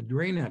put in a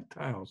drainette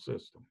tile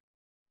system,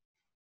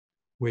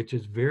 which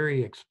is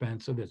very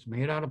expensive. It's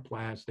made out of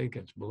plastic.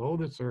 It's below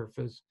the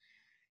surface.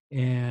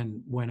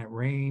 And when it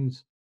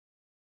rains,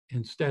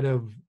 instead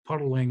of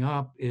puddling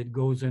up, it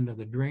goes into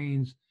the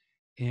drains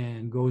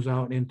and goes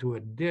out into a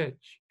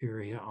ditch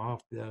area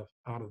out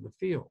of the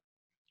field.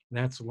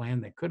 That's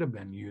land that could have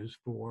been used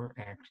for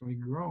actually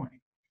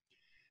growing.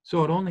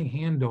 So it only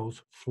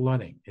handles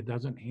flooding. It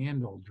doesn't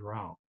handle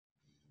drought.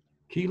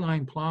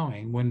 Keyline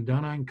plowing, when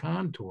done on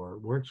contour,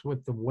 works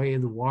with the way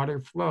the water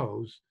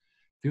flows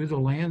through the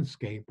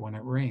landscape when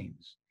it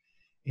rains.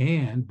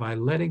 And by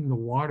letting the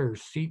water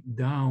seep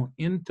down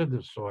into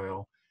the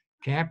soil,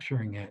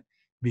 capturing it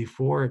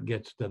before it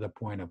gets to the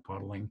point of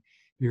puddling,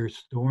 you're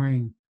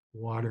storing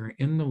water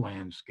in the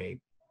landscape.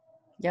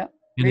 Yep.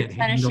 And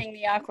replenishing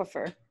the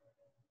aquifer.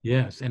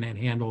 Yes, and it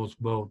handles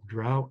both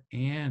drought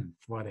and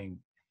flooding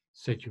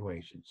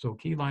situations. So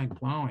keyline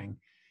plowing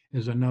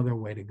is another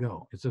way to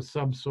go. It's a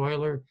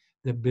subsoiler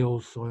that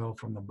builds soil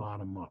from the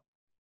bottom up,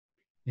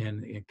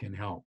 and it can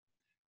help.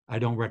 I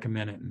don't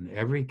recommend it in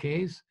every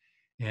case,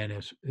 and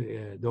it's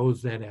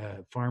those that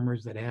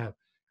farmers that have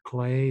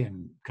clay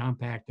and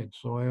compacted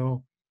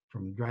soil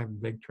from driving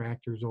big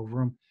tractors over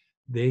them,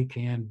 they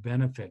can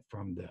benefit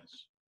from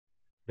this.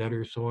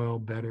 Better soil,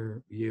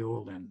 better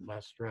yield, and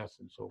less stress,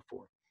 and so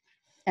forth.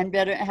 And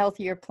better,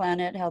 healthier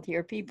planet,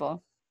 healthier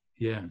people.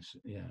 Yes,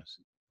 yes.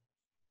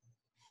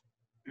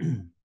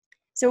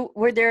 So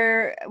were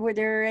there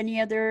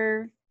any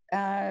other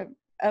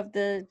of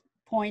the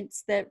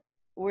points that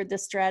were the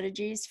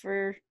strategies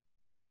for,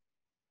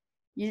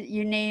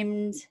 you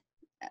named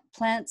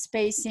plant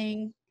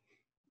spacing,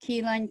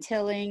 keyline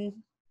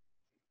tilling,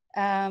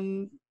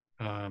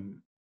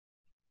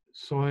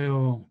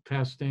 soil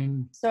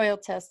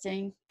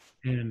testing,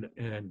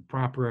 and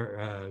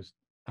proper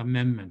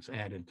amendments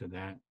added to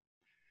that.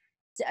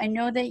 I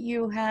know that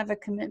you have a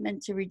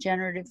commitment to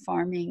regenerative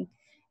farming,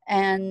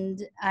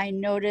 and I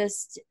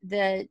noticed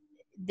that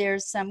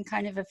there's some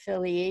kind of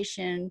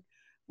affiliation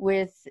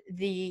with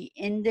the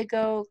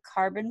Indigo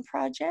Carbon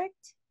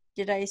Project.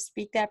 Did I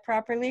speak that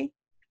properly?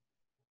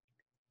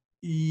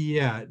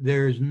 Yeah,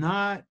 there's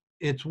not,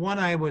 it's one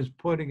I was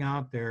putting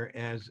out there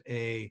as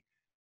an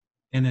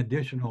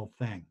additional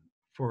thing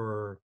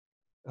for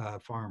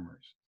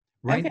farmers.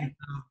 Right Okay.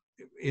 now,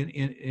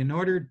 in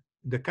order,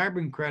 the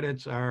carbon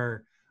credits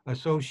are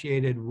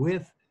associated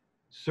with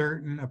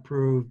certain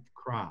approved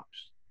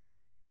crops.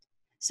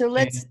 So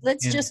let's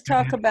just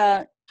talk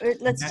about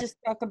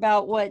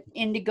what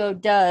Indigo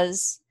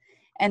does,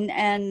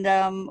 and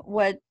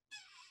what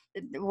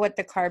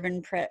the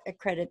carbon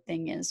credit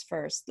thing is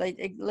first.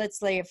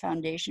 Let's lay a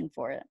foundation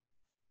for it.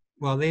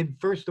 Well, they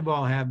first of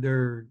all have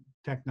their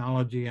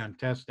technology on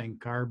testing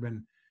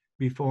carbon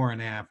before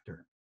and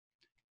after,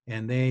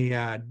 and they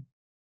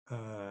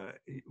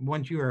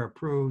once you are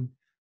approved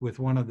with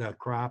one of the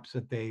crops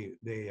that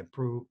they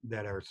approve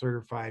that are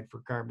certified for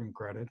carbon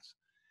credits,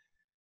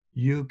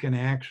 you can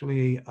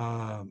actually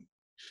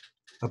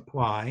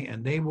apply,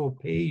 and they will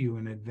pay you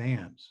in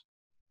advance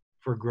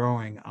for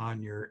growing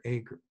on your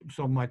acre.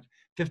 So much,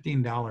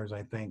 $15,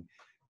 I think,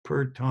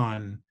 per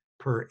ton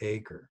per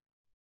acre.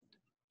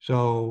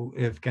 So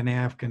if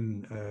Kenaf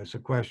can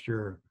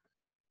sequester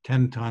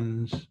 10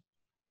 tons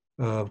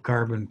of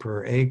carbon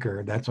per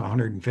acre, that's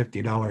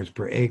 $150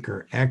 per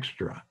acre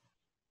extra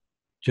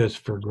just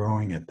for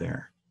growing it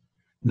there,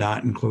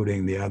 not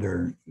including the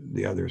other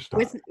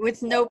stuff.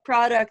 With no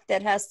product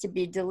that has to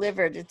be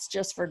delivered, it's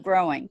just for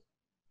growing.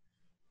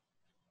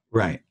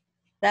 Right.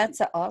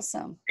 That's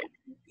awesome.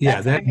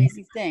 Yeah, that's an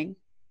amazing thing.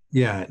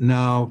 Yeah,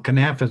 no,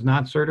 Kenaf is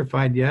not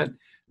certified yet,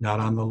 not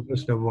on the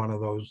list of one of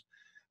those,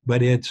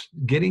 but it's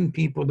getting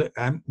people to,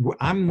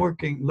 I'm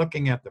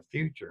looking at the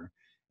future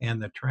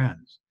and the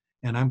trends,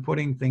 and I'm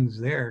putting things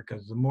there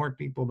because the more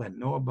people that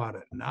know about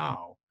it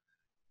now,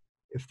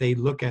 if they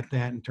look at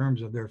that in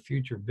terms of their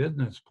future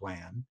business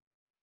plan,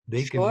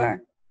 they can be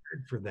prepared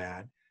for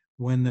that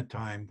when the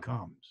time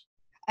comes.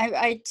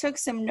 I took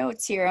some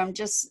notes here. I'm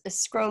just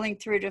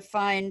scrolling through to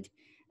find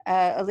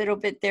a little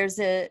bit. There's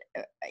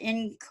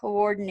in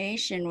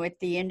coordination with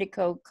the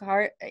Indigo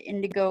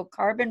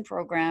Carbon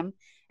Program,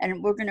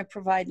 and we're going to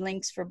provide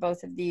links for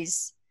both of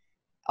these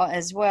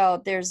as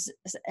well. There's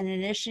an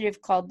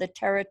initiative called the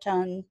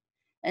Teraton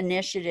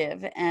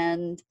Initiative,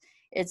 and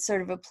it's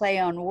sort of a play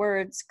on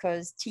words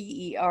because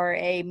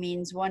TERA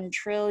means 1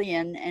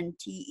 trillion and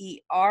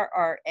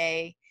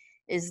TERRA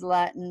is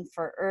Latin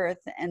for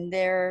earth, and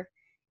their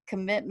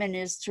commitment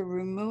is to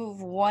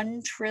remove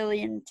 1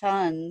 trillion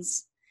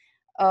tons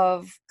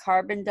of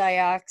carbon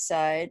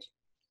dioxide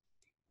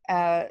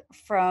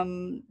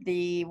from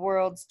the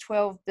world's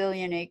 12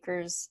 billion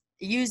acres,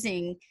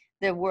 using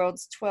the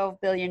world's 12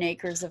 billion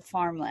acres of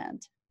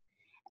farmland.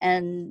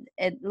 And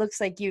it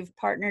looks like you've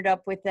partnered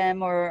up with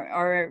them or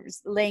are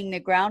laying the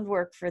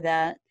groundwork for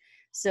that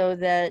so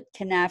that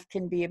Kenaf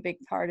can be a big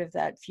part of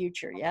that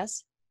future,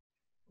 yes?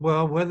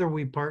 Well, whether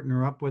we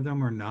partner up with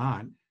them or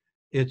not,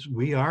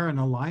 we are in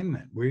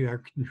alignment. We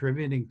are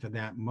contributing to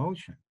that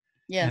motion.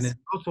 And Yes. it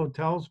also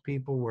tells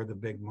people where the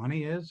big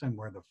money is and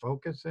where the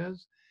focus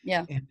is.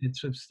 Yeah. And it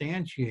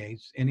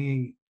substantiates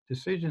any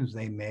decisions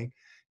they make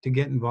to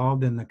get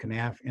involved in the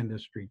Kenaf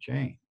industry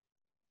chain,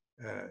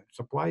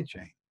 supply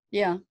chain.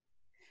 Yeah.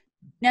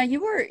 Now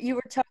you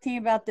were talking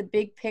about the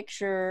big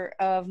picture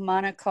of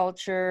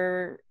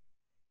monoculture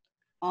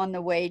on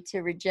the way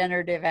to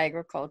regenerative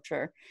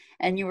agriculture,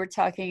 and you were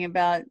talking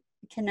about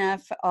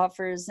Kenaf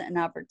offers an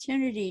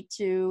opportunity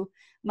to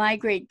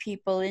migrate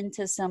people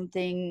into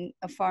something,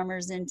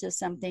 farmers into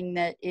something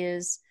that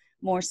is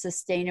more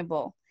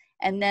sustainable.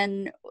 And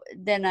then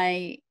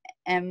I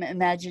am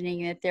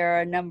imagining that there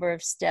are a number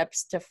of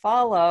steps to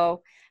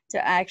follow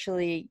to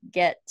actually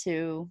get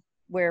to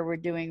where we're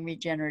doing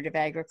regenerative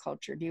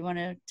agriculture. Do you want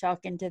to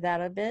talk into that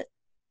a bit?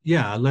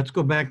 Yeah, let's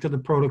go back to the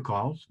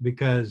protocols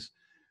because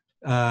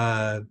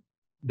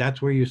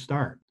that's where you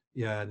start.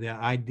 Yeah, the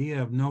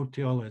idea of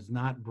no-till is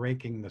not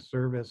breaking the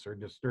service or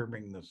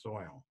disturbing the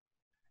soil.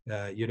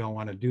 You don't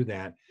want to do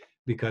that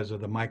because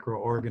of the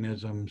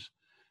microorganisms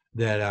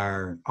that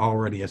are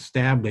already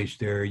established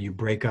there. You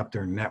break up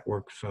their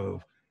networks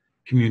of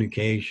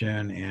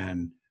communication,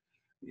 and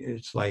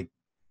it's like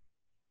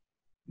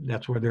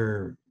that's where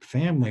their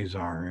families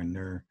are and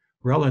their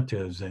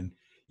relatives. And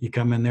you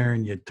come in there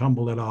and you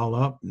tumble it all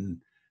up, and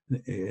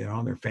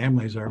their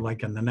families are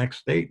like in the next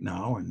state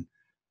now, and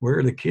where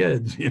are the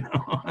kids?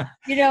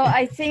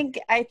 I think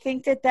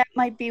that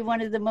might be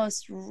one of the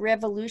most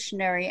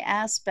revolutionary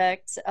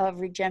aspects of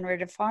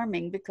regenerative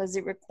farming, because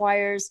it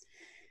requires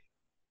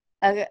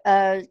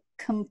a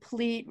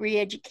complete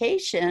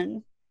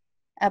re-education,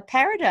 a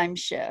paradigm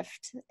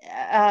shift,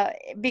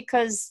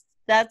 because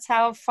that's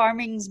how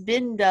farming's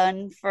been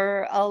done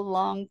for a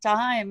long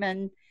time,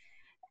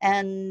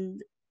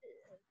 and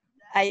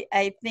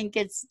I think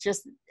it's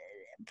just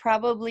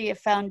probably a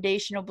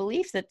foundational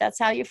belief that that's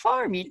how you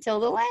farm, you till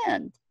the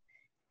land.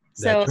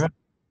 So That's right.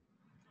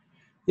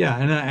 Yeah,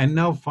 and I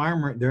know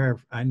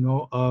I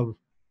know of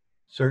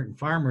certain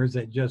farmers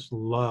that just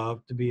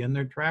love to be in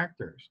their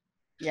tractors,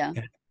 yeah,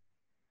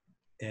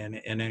 and,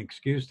 and an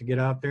excuse to get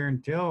out there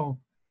and till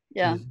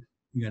yeah, is,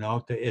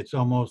 it's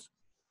almost,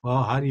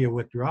 well, how do you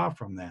withdraw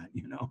from that?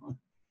 Yeah,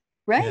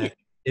 right,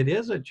 it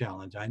is a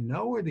challenge. I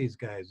know where these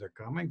guys are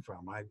coming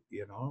from. I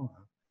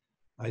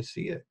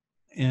see it,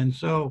 and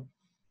so,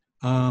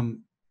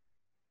 um,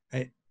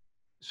 I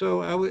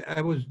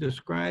was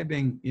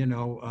describing,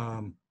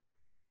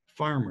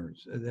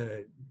 farmers,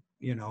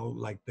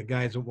 like the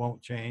guys that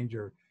won't change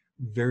or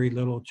very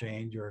little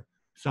change, or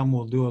some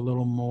will do a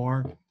little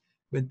more.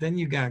 But then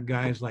you got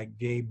guys like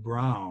Gabe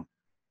Brown,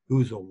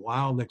 who's a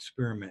wild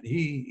experiment.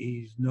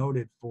 He's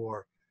noted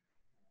for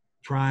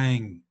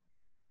trying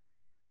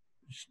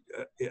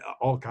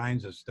all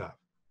kinds of stuff.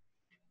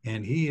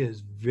 And he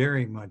is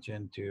very much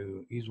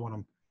he's one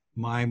of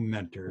my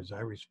mentors. I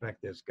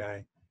respect this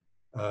guy,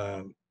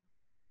 uh,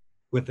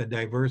 with the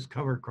diverse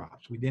cover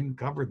crops. We didn't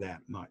cover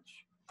that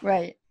much.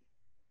 right,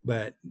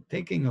 But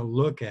taking a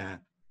look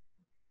at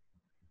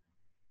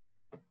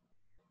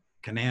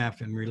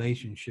Kenaf in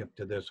relationship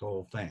to this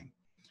whole thing,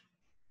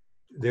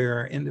 there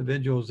are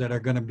individuals that are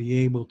going to be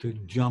able to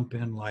jump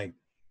in like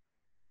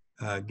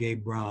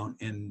Gabe Brown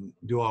and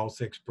do all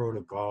 6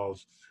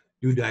 protocols,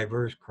 do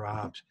diverse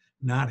crops,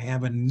 not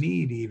have a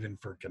need even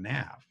for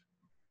Kenaf.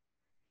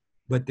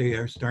 But they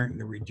are starting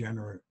to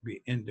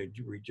be into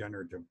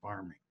regenerative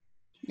farming.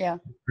 yeah,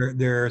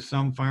 There are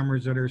some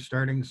farmers that are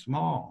starting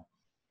small,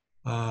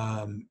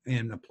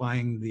 and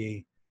applying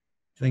the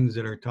things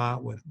that are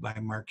taught by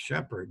Mark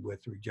Shepard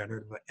with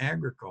regenerative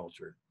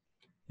agriculture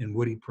and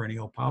woody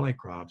perennial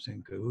polycrops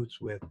in cahoots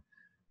with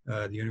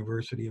the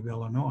University of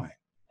Illinois,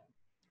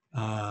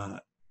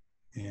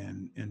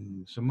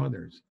 and some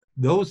others.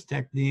 Those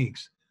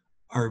techniques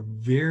are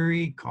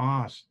very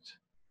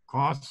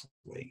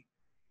costly,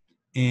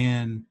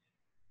 and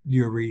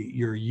your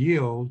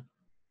yield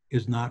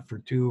is not for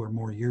 2 or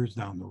more years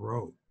down the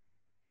road.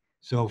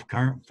 So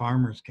current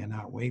farmers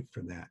cannot wait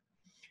for that.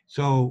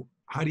 So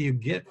how do you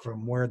get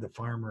from where the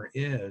farmer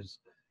is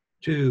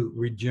to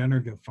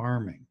regenerative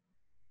farming?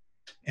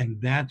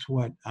 And that's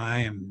what I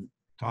am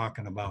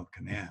talking about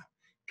Kenaf.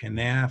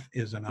 Kenaf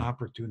is an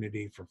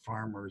opportunity for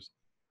farmers,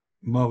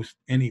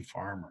 any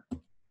farmer,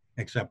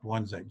 except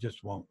ones that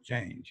just won't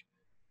change,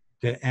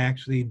 to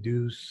actually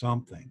do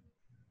something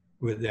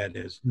with that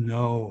is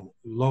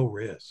low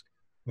risk.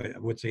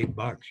 What's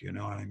 $8? You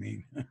know what I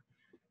mean?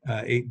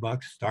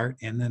 $8, start,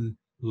 and then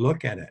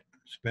look at it.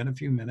 Spend a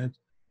few minutes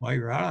while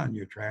you're out on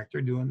your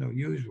tractor doing the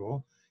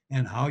usual,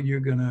 and how you're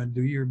gonna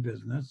do your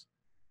business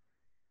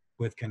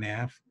with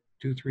Kenaf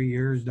 2-3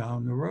 years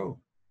down the road.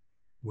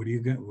 Where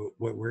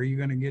are you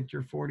gonna get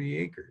your 40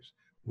 acres?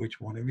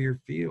 Which one of your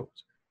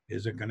fields?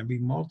 Is it gonna be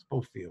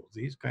multiple fields?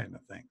 These kind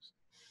of things.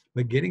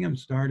 But getting them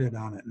started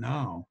on it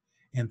now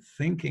and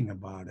thinking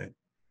about it,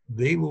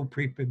 they will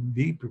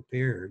be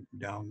prepared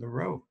down the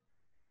road.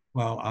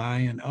 While I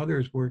and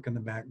others work in the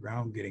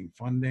background getting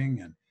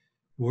funding and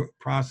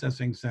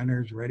processing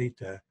centers ready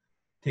to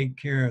take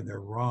care of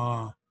their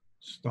raw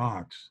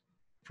stocks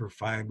for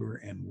fiber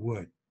and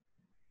wood.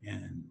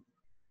 And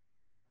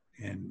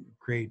and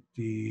create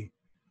the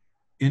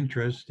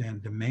interest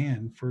and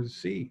demand for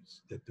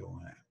seeds that they'll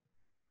have.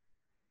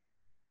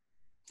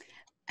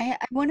 I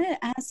want to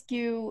ask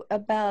you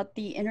about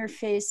the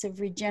interface of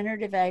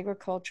regenerative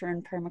agriculture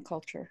and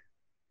permaculture.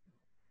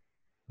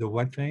 The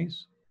what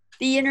phase?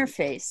 The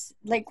interface,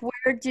 like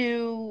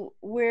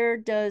where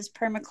does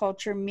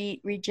permaculture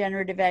meet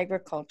regenerative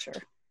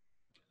agriculture?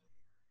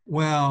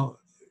 Well,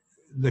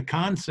 the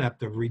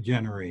concept of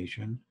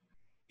regeneration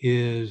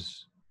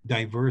is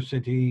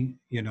diversity,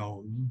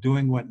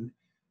 doing what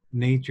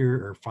nature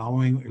or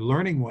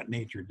learning what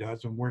nature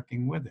does and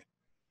working with it.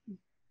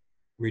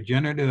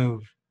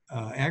 Regenerative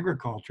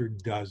agriculture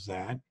does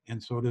that,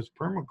 and so does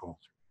permaculture.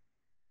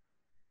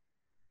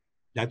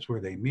 That's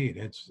where they meet.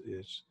 It's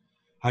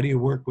how do you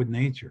work with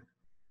nature?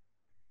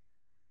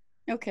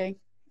 Okay,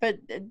 but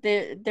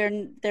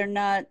they're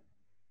not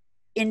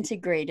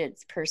integrated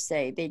per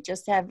se.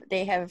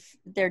 They have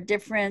their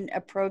different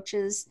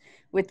approaches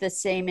with the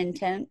same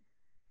intent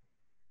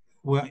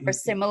Well, or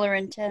similar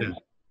intent.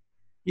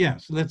 yeah.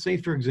 So let's say,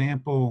 for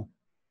example,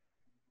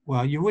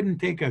 well, you wouldn't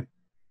take a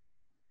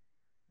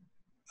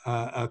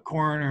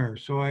corn or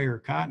soy or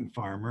cotton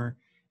farmer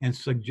and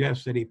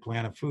suggest that he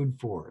plant a food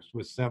forest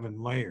with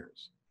 7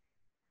 layers.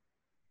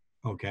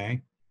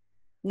 Okay.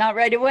 Not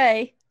right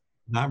away.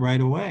 Not right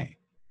away.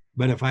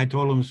 But if I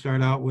told him to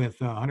start out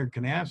with 100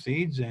 Kenaf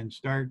seeds and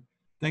start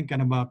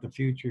thinking about the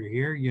future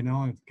here,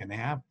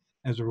 Kenaf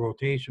as a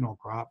rotational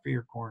crop for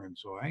your corn and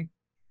soy,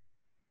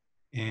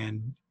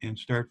 and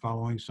start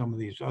following some of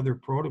these other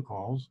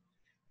protocols,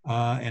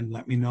 and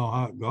let me know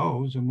how it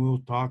goes, and we'll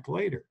talk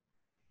later.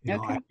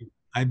 Okay.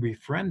 I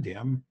befriend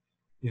him,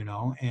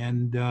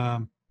 and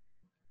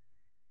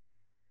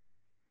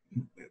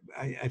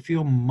I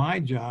feel my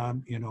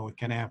job, with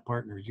Kenaf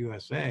Partners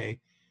USA,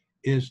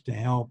 is to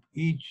help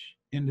each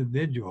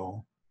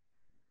individual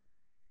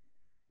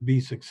be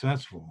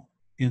successful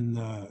in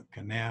the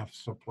Kenaf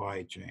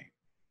supply chain.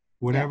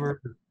 Whatever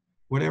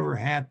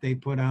hat they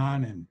put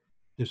on and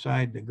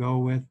decide to go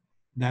with,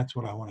 that's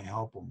what I want to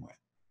help them with.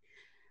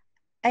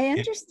 I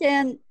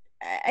understand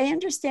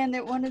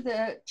that one of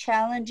the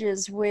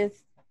challenges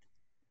with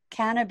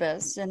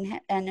cannabis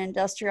and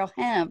industrial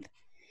hemp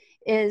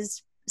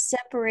is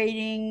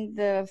separating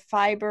the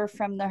fiber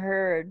from the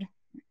herd.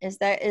 Is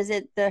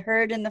it the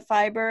herd and the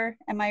fiber?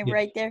 Am I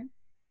right there?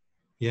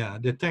 Yeah,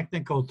 the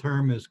technical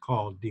term is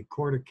called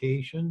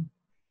decortication.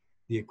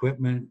 The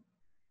equipment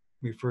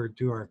referred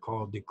to are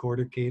called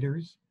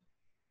decorticators,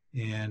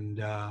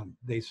 and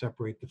they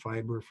separate the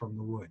fiber from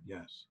the wood,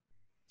 yes.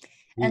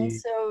 And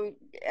so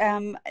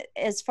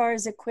as far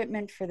as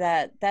equipment for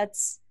that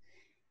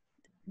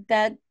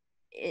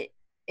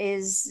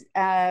is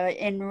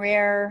in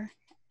rare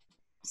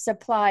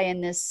supply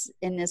in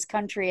this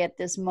country at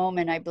this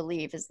moment, I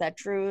believe. Is that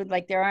true?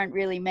 Like there aren't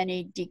really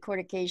many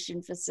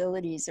decortication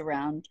facilities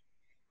around.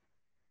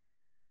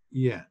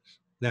 Yes,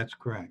 that's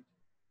correct.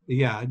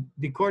 Yeah,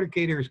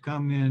 decorticators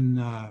come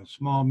in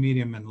small,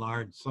 medium, and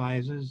large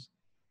sizes.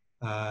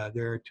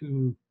 There are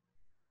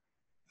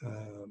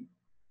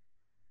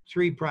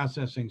 3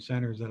 processing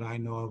centers that I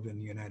know of in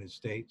the United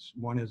States.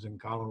 One is in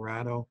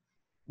Colorado,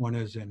 one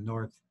is in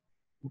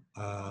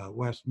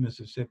West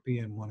Mississippi,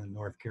 and one in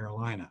North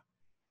Carolina.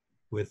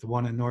 With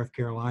one in North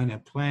Carolina,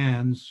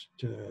 plans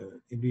to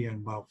be in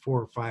about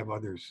 4 or 5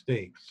 other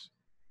states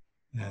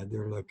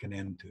they're looking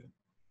into.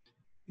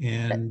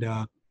 And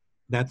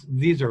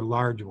these are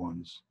large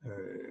ones,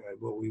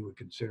 what we would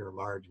consider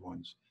large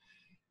ones.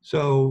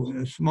 So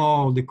a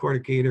small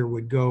decorticator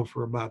would go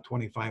for about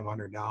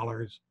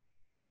 $2,500.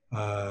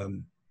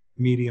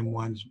 Medium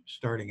ones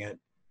starting at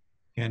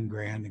 10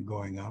 grand and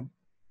going up,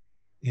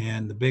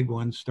 and the big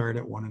ones start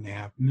at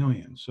 1.5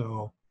 million.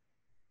 So,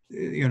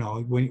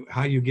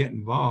 how you get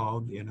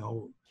involved,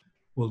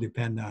 will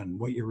depend on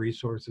what your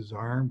resources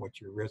are, what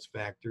your risk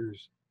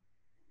factors,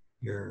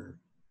 your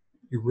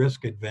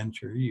risk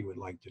adventure you would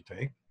like to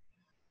take.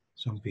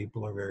 Some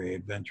people are very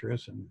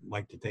adventurous and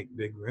like to take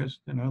big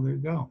risks, and others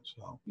don't.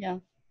 So yeah,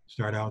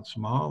 start out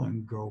small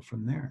and grow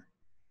from there.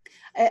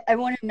 I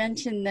want to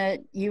mention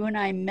that you and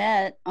I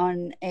met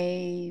on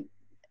a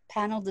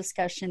panel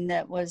discussion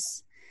that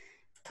was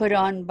put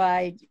on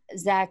by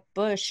Zach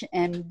Bush,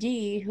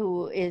 MD,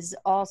 who is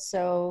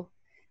also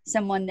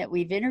someone that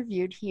we've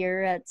interviewed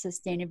here at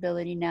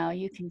Sustainability Now.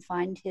 You can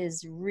find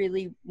his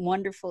really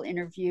wonderful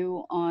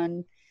interview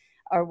on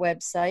our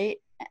website.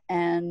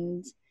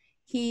 And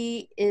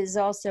he is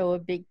also a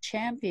big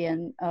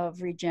champion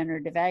of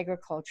regenerative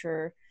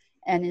agriculture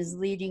and is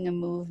leading a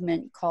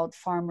movement called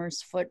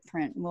Farmer's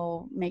Footprint.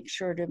 We'll make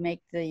sure to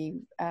make the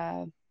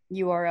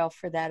URL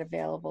for that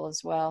available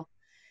as well.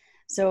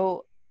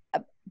 So,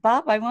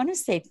 Bob, I want to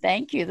say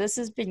thank you. This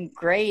has been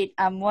great.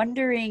 I'm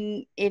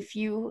wondering if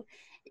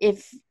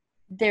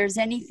there's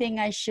anything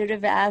I should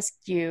have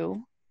asked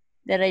you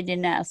that I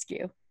didn't ask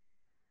you.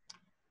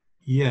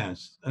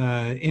 Yes.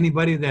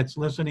 Anybody that's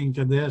listening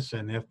to this,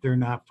 and if they're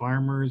not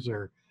farmers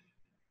or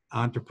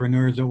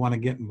entrepreneurs that want to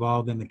get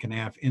involved in the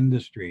Kenaf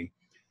industry,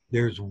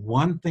 there's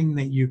one thing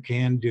that you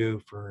can do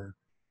for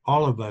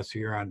all of us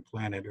here on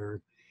planet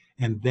Earth,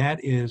 And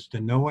that is to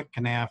know what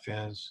Kenaf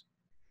is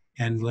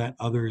and let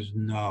others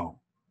know.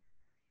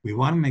 We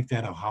want to make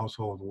that a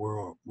household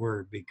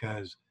word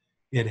because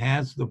it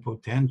has the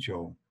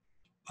potential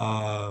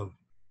of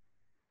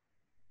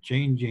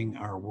changing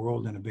our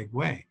world in a big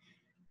way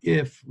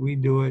if we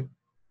do it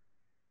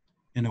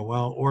in a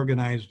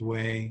well-organized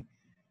way,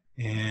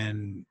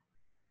 and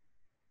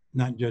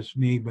not just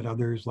me, but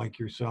others like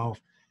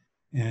yourself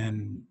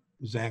and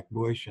Zach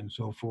Bush and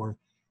so forth,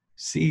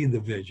 see the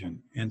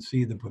vision and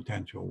see the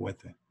potential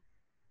with it.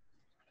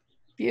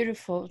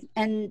 Beautiful.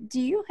 And do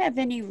you have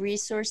any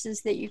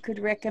resources that you could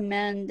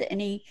recommend?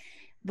 Any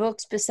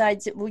books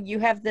besides, well, you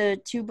have the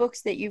 2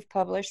 books that you've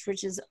published,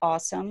 which is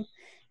awesome,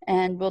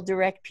 and we'll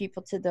direct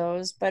people to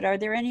those. But are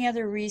there any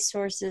other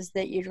resources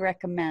that you'd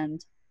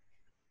recommend?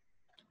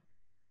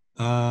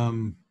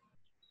 In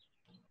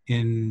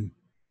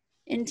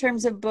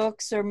terms of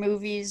books or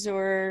movies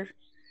or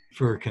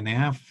For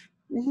Kenaf?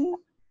 Mhm.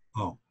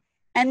 Oh.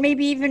 And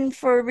maybe even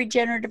for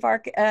regenerative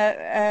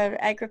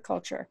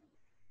agriculture.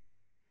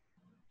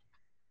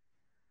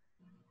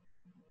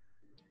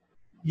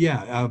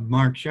 Yeah,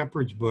 Mark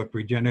Shepard's book,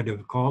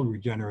 Regenerative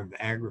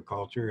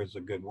Agriculture, is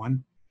a good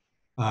one.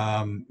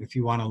 If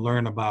you want to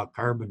learn about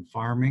carbon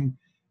farming,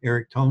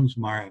 Eric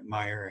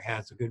Tonesmeyer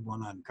has a good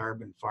one on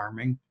carbon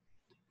farming.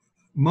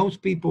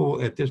 Most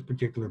people at this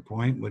particular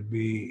point would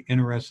be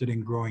interested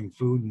in growing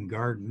food and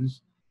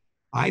gardens.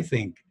 I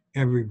think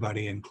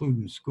everybody,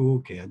 including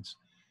school kids,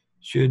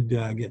 should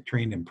get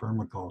trained in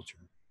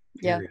permaculture,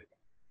 period.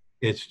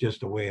 Yeah. It's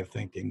just a way of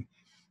thinking.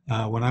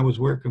 When I was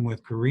working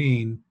with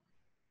Corrine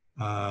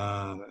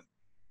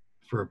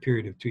for a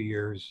period of 2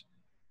 years,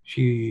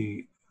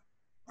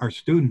 our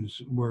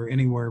students were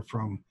anywhere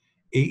from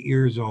 8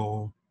 years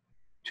old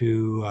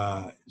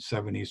to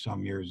 70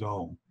 some years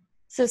old.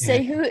 So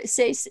say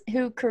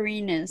who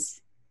Corrine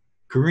is.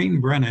 Corrine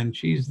Brennan,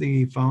 she's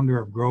the founder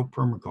of Grow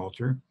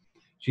Permaculture.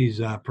 She's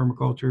a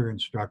permaculture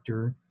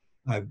instructor,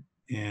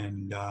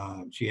 and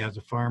she has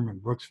a farm in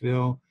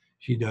Brooksville.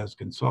 She does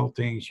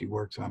consulting. She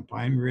works on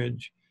Pine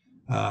Ridge,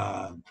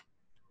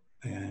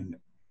 and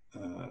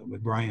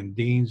with Brian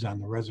Deans on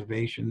the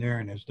reservation there,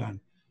 and has done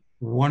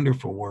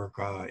wonderful work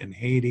in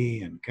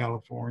Haiti and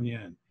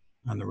California and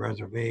on the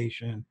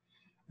reservation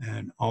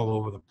and all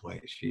over the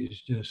place.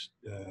 She's just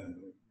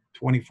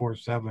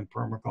 24/7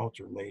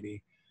 permaculture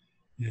lady.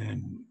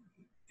 And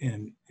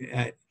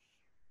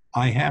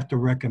I have to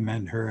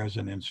recommend her as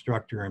an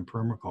instructor in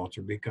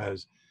permaculture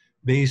because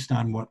based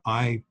on what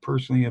I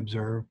personally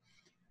observe,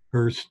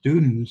 her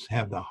students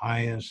have the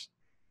highest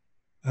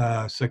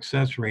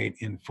success rate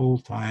in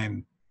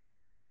full-time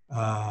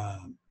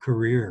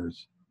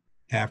careers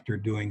after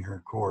doing her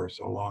course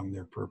along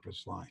their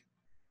purpose line.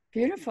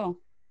 Beautiful.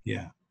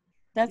 Yeah.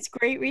 That's a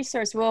great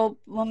resource. We'll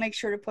make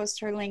sure to post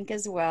her link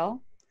as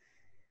well.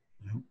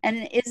 Yep.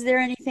 And is there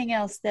anything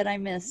else that I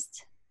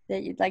missed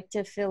that you'd like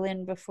to fill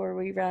in before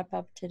we wrap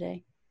up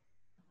today?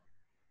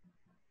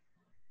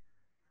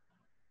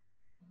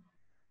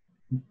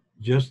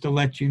 Just to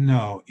let you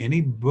know,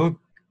 any book,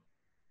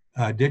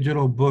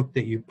 digital book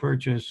that you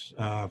purchase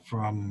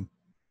from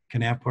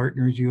Kenaf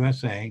Partners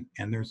USA,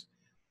 and there's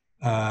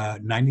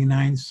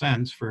 99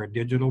 cents for a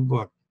digital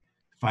book,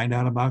 find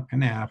out about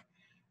Kenaf,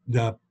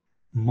 the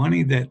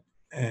money that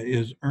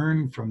is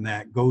earned from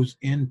that goes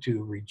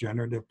into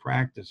regenerative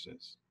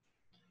practices.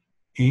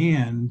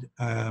 And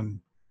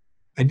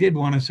I did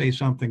want to say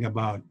something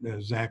about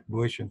Zach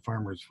Bush and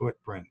Farmer's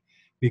Footprint,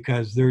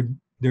 because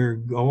their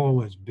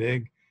goal is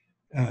big,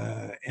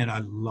 and I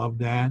love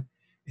that.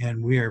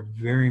 And we are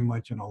very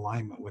much in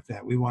alignment with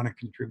that. We want to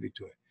contribute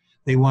to it.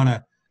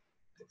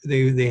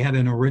 They had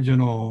an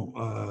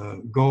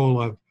original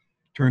goal of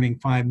turning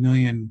 5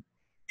 million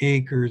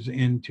acres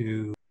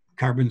into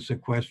carbon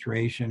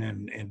sequestration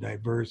and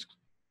diverse,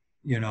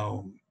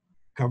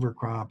 cover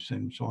crops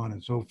and so on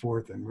and so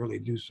forth, and really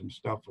do some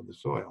stuff with the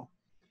soil.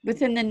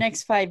 Within the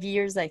next 5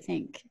 years, I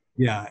think.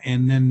 Yeah,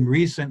 and then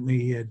recently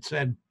he had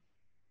said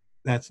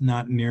that's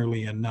not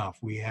nearly enough.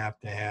 We have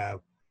to have,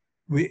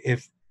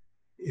 if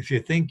you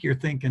think you're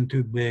thinking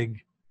too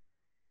big,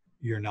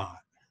 you're not.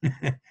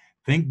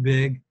 Think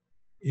big.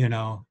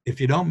 If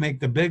you don't make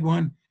the big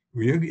one,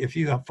 if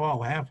you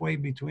fall halfway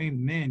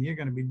between, man, you're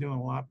going to be doing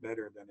a lot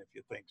better than if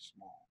you think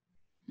small.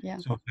 Yeah.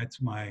 So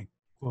that's my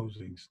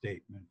closing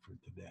statement for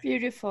today.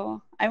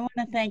 Beautiful. I want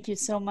to thank you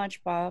so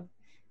much, Bob.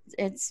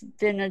 It's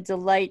been a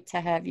delight to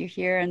have you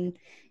here, and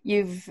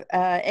you've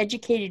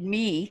educated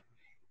me,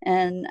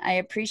 and I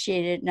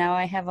appreciate it. Now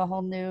I have a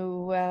whole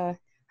new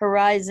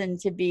horizon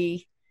to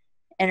be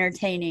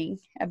entertaining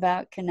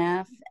about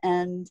Kenaf.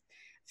 And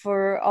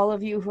for all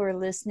of you who are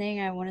listening,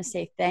 I want to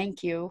say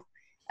thank you.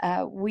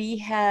 We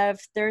have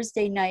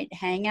Thursday night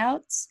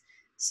hangouts,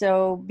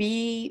 so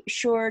be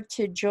sure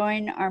to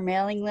join our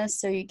mailing list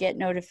so you get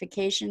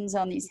notifications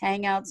on these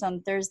hangouts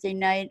on Thursday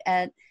night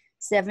at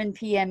 7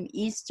 p.m.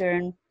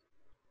 Eastern.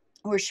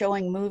 We're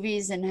showing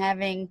movies and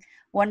having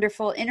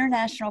wonderful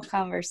international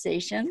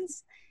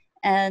conversations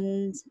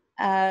and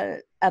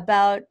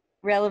about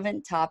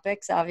relevant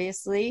topics,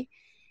 obviously.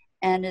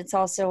 And it's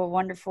also a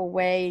wonderful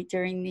way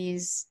during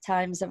these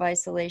times of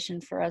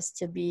isolation for us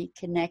to be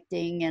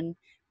connecting and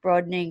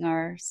broadening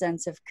our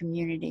sense of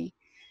community.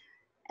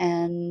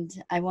 And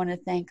I want to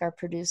thank our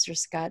producer,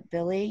 Scott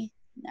Billy,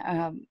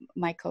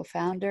 my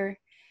co-founder.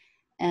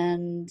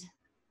 And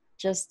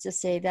just to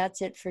say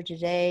that's it for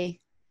today.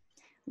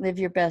 Live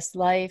your best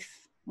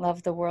life,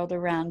 love the world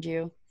around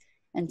you,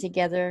 and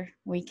together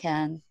we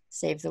can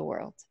save the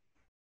world.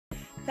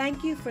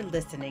 Thank you for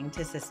listening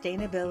to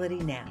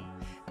Sustainability Now.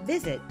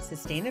 Visit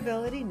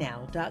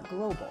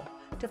sustainabilitynow.global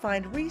to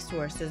find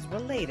resources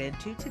related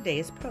to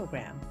today's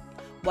program.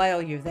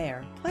 While you're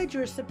there, pledge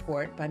your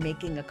support by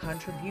making a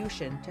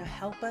contribution to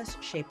help us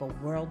shape a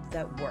world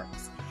that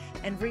works.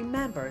 And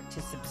remember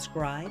to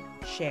subscribe,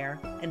 share,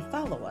 and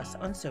follow us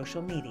on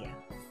social media.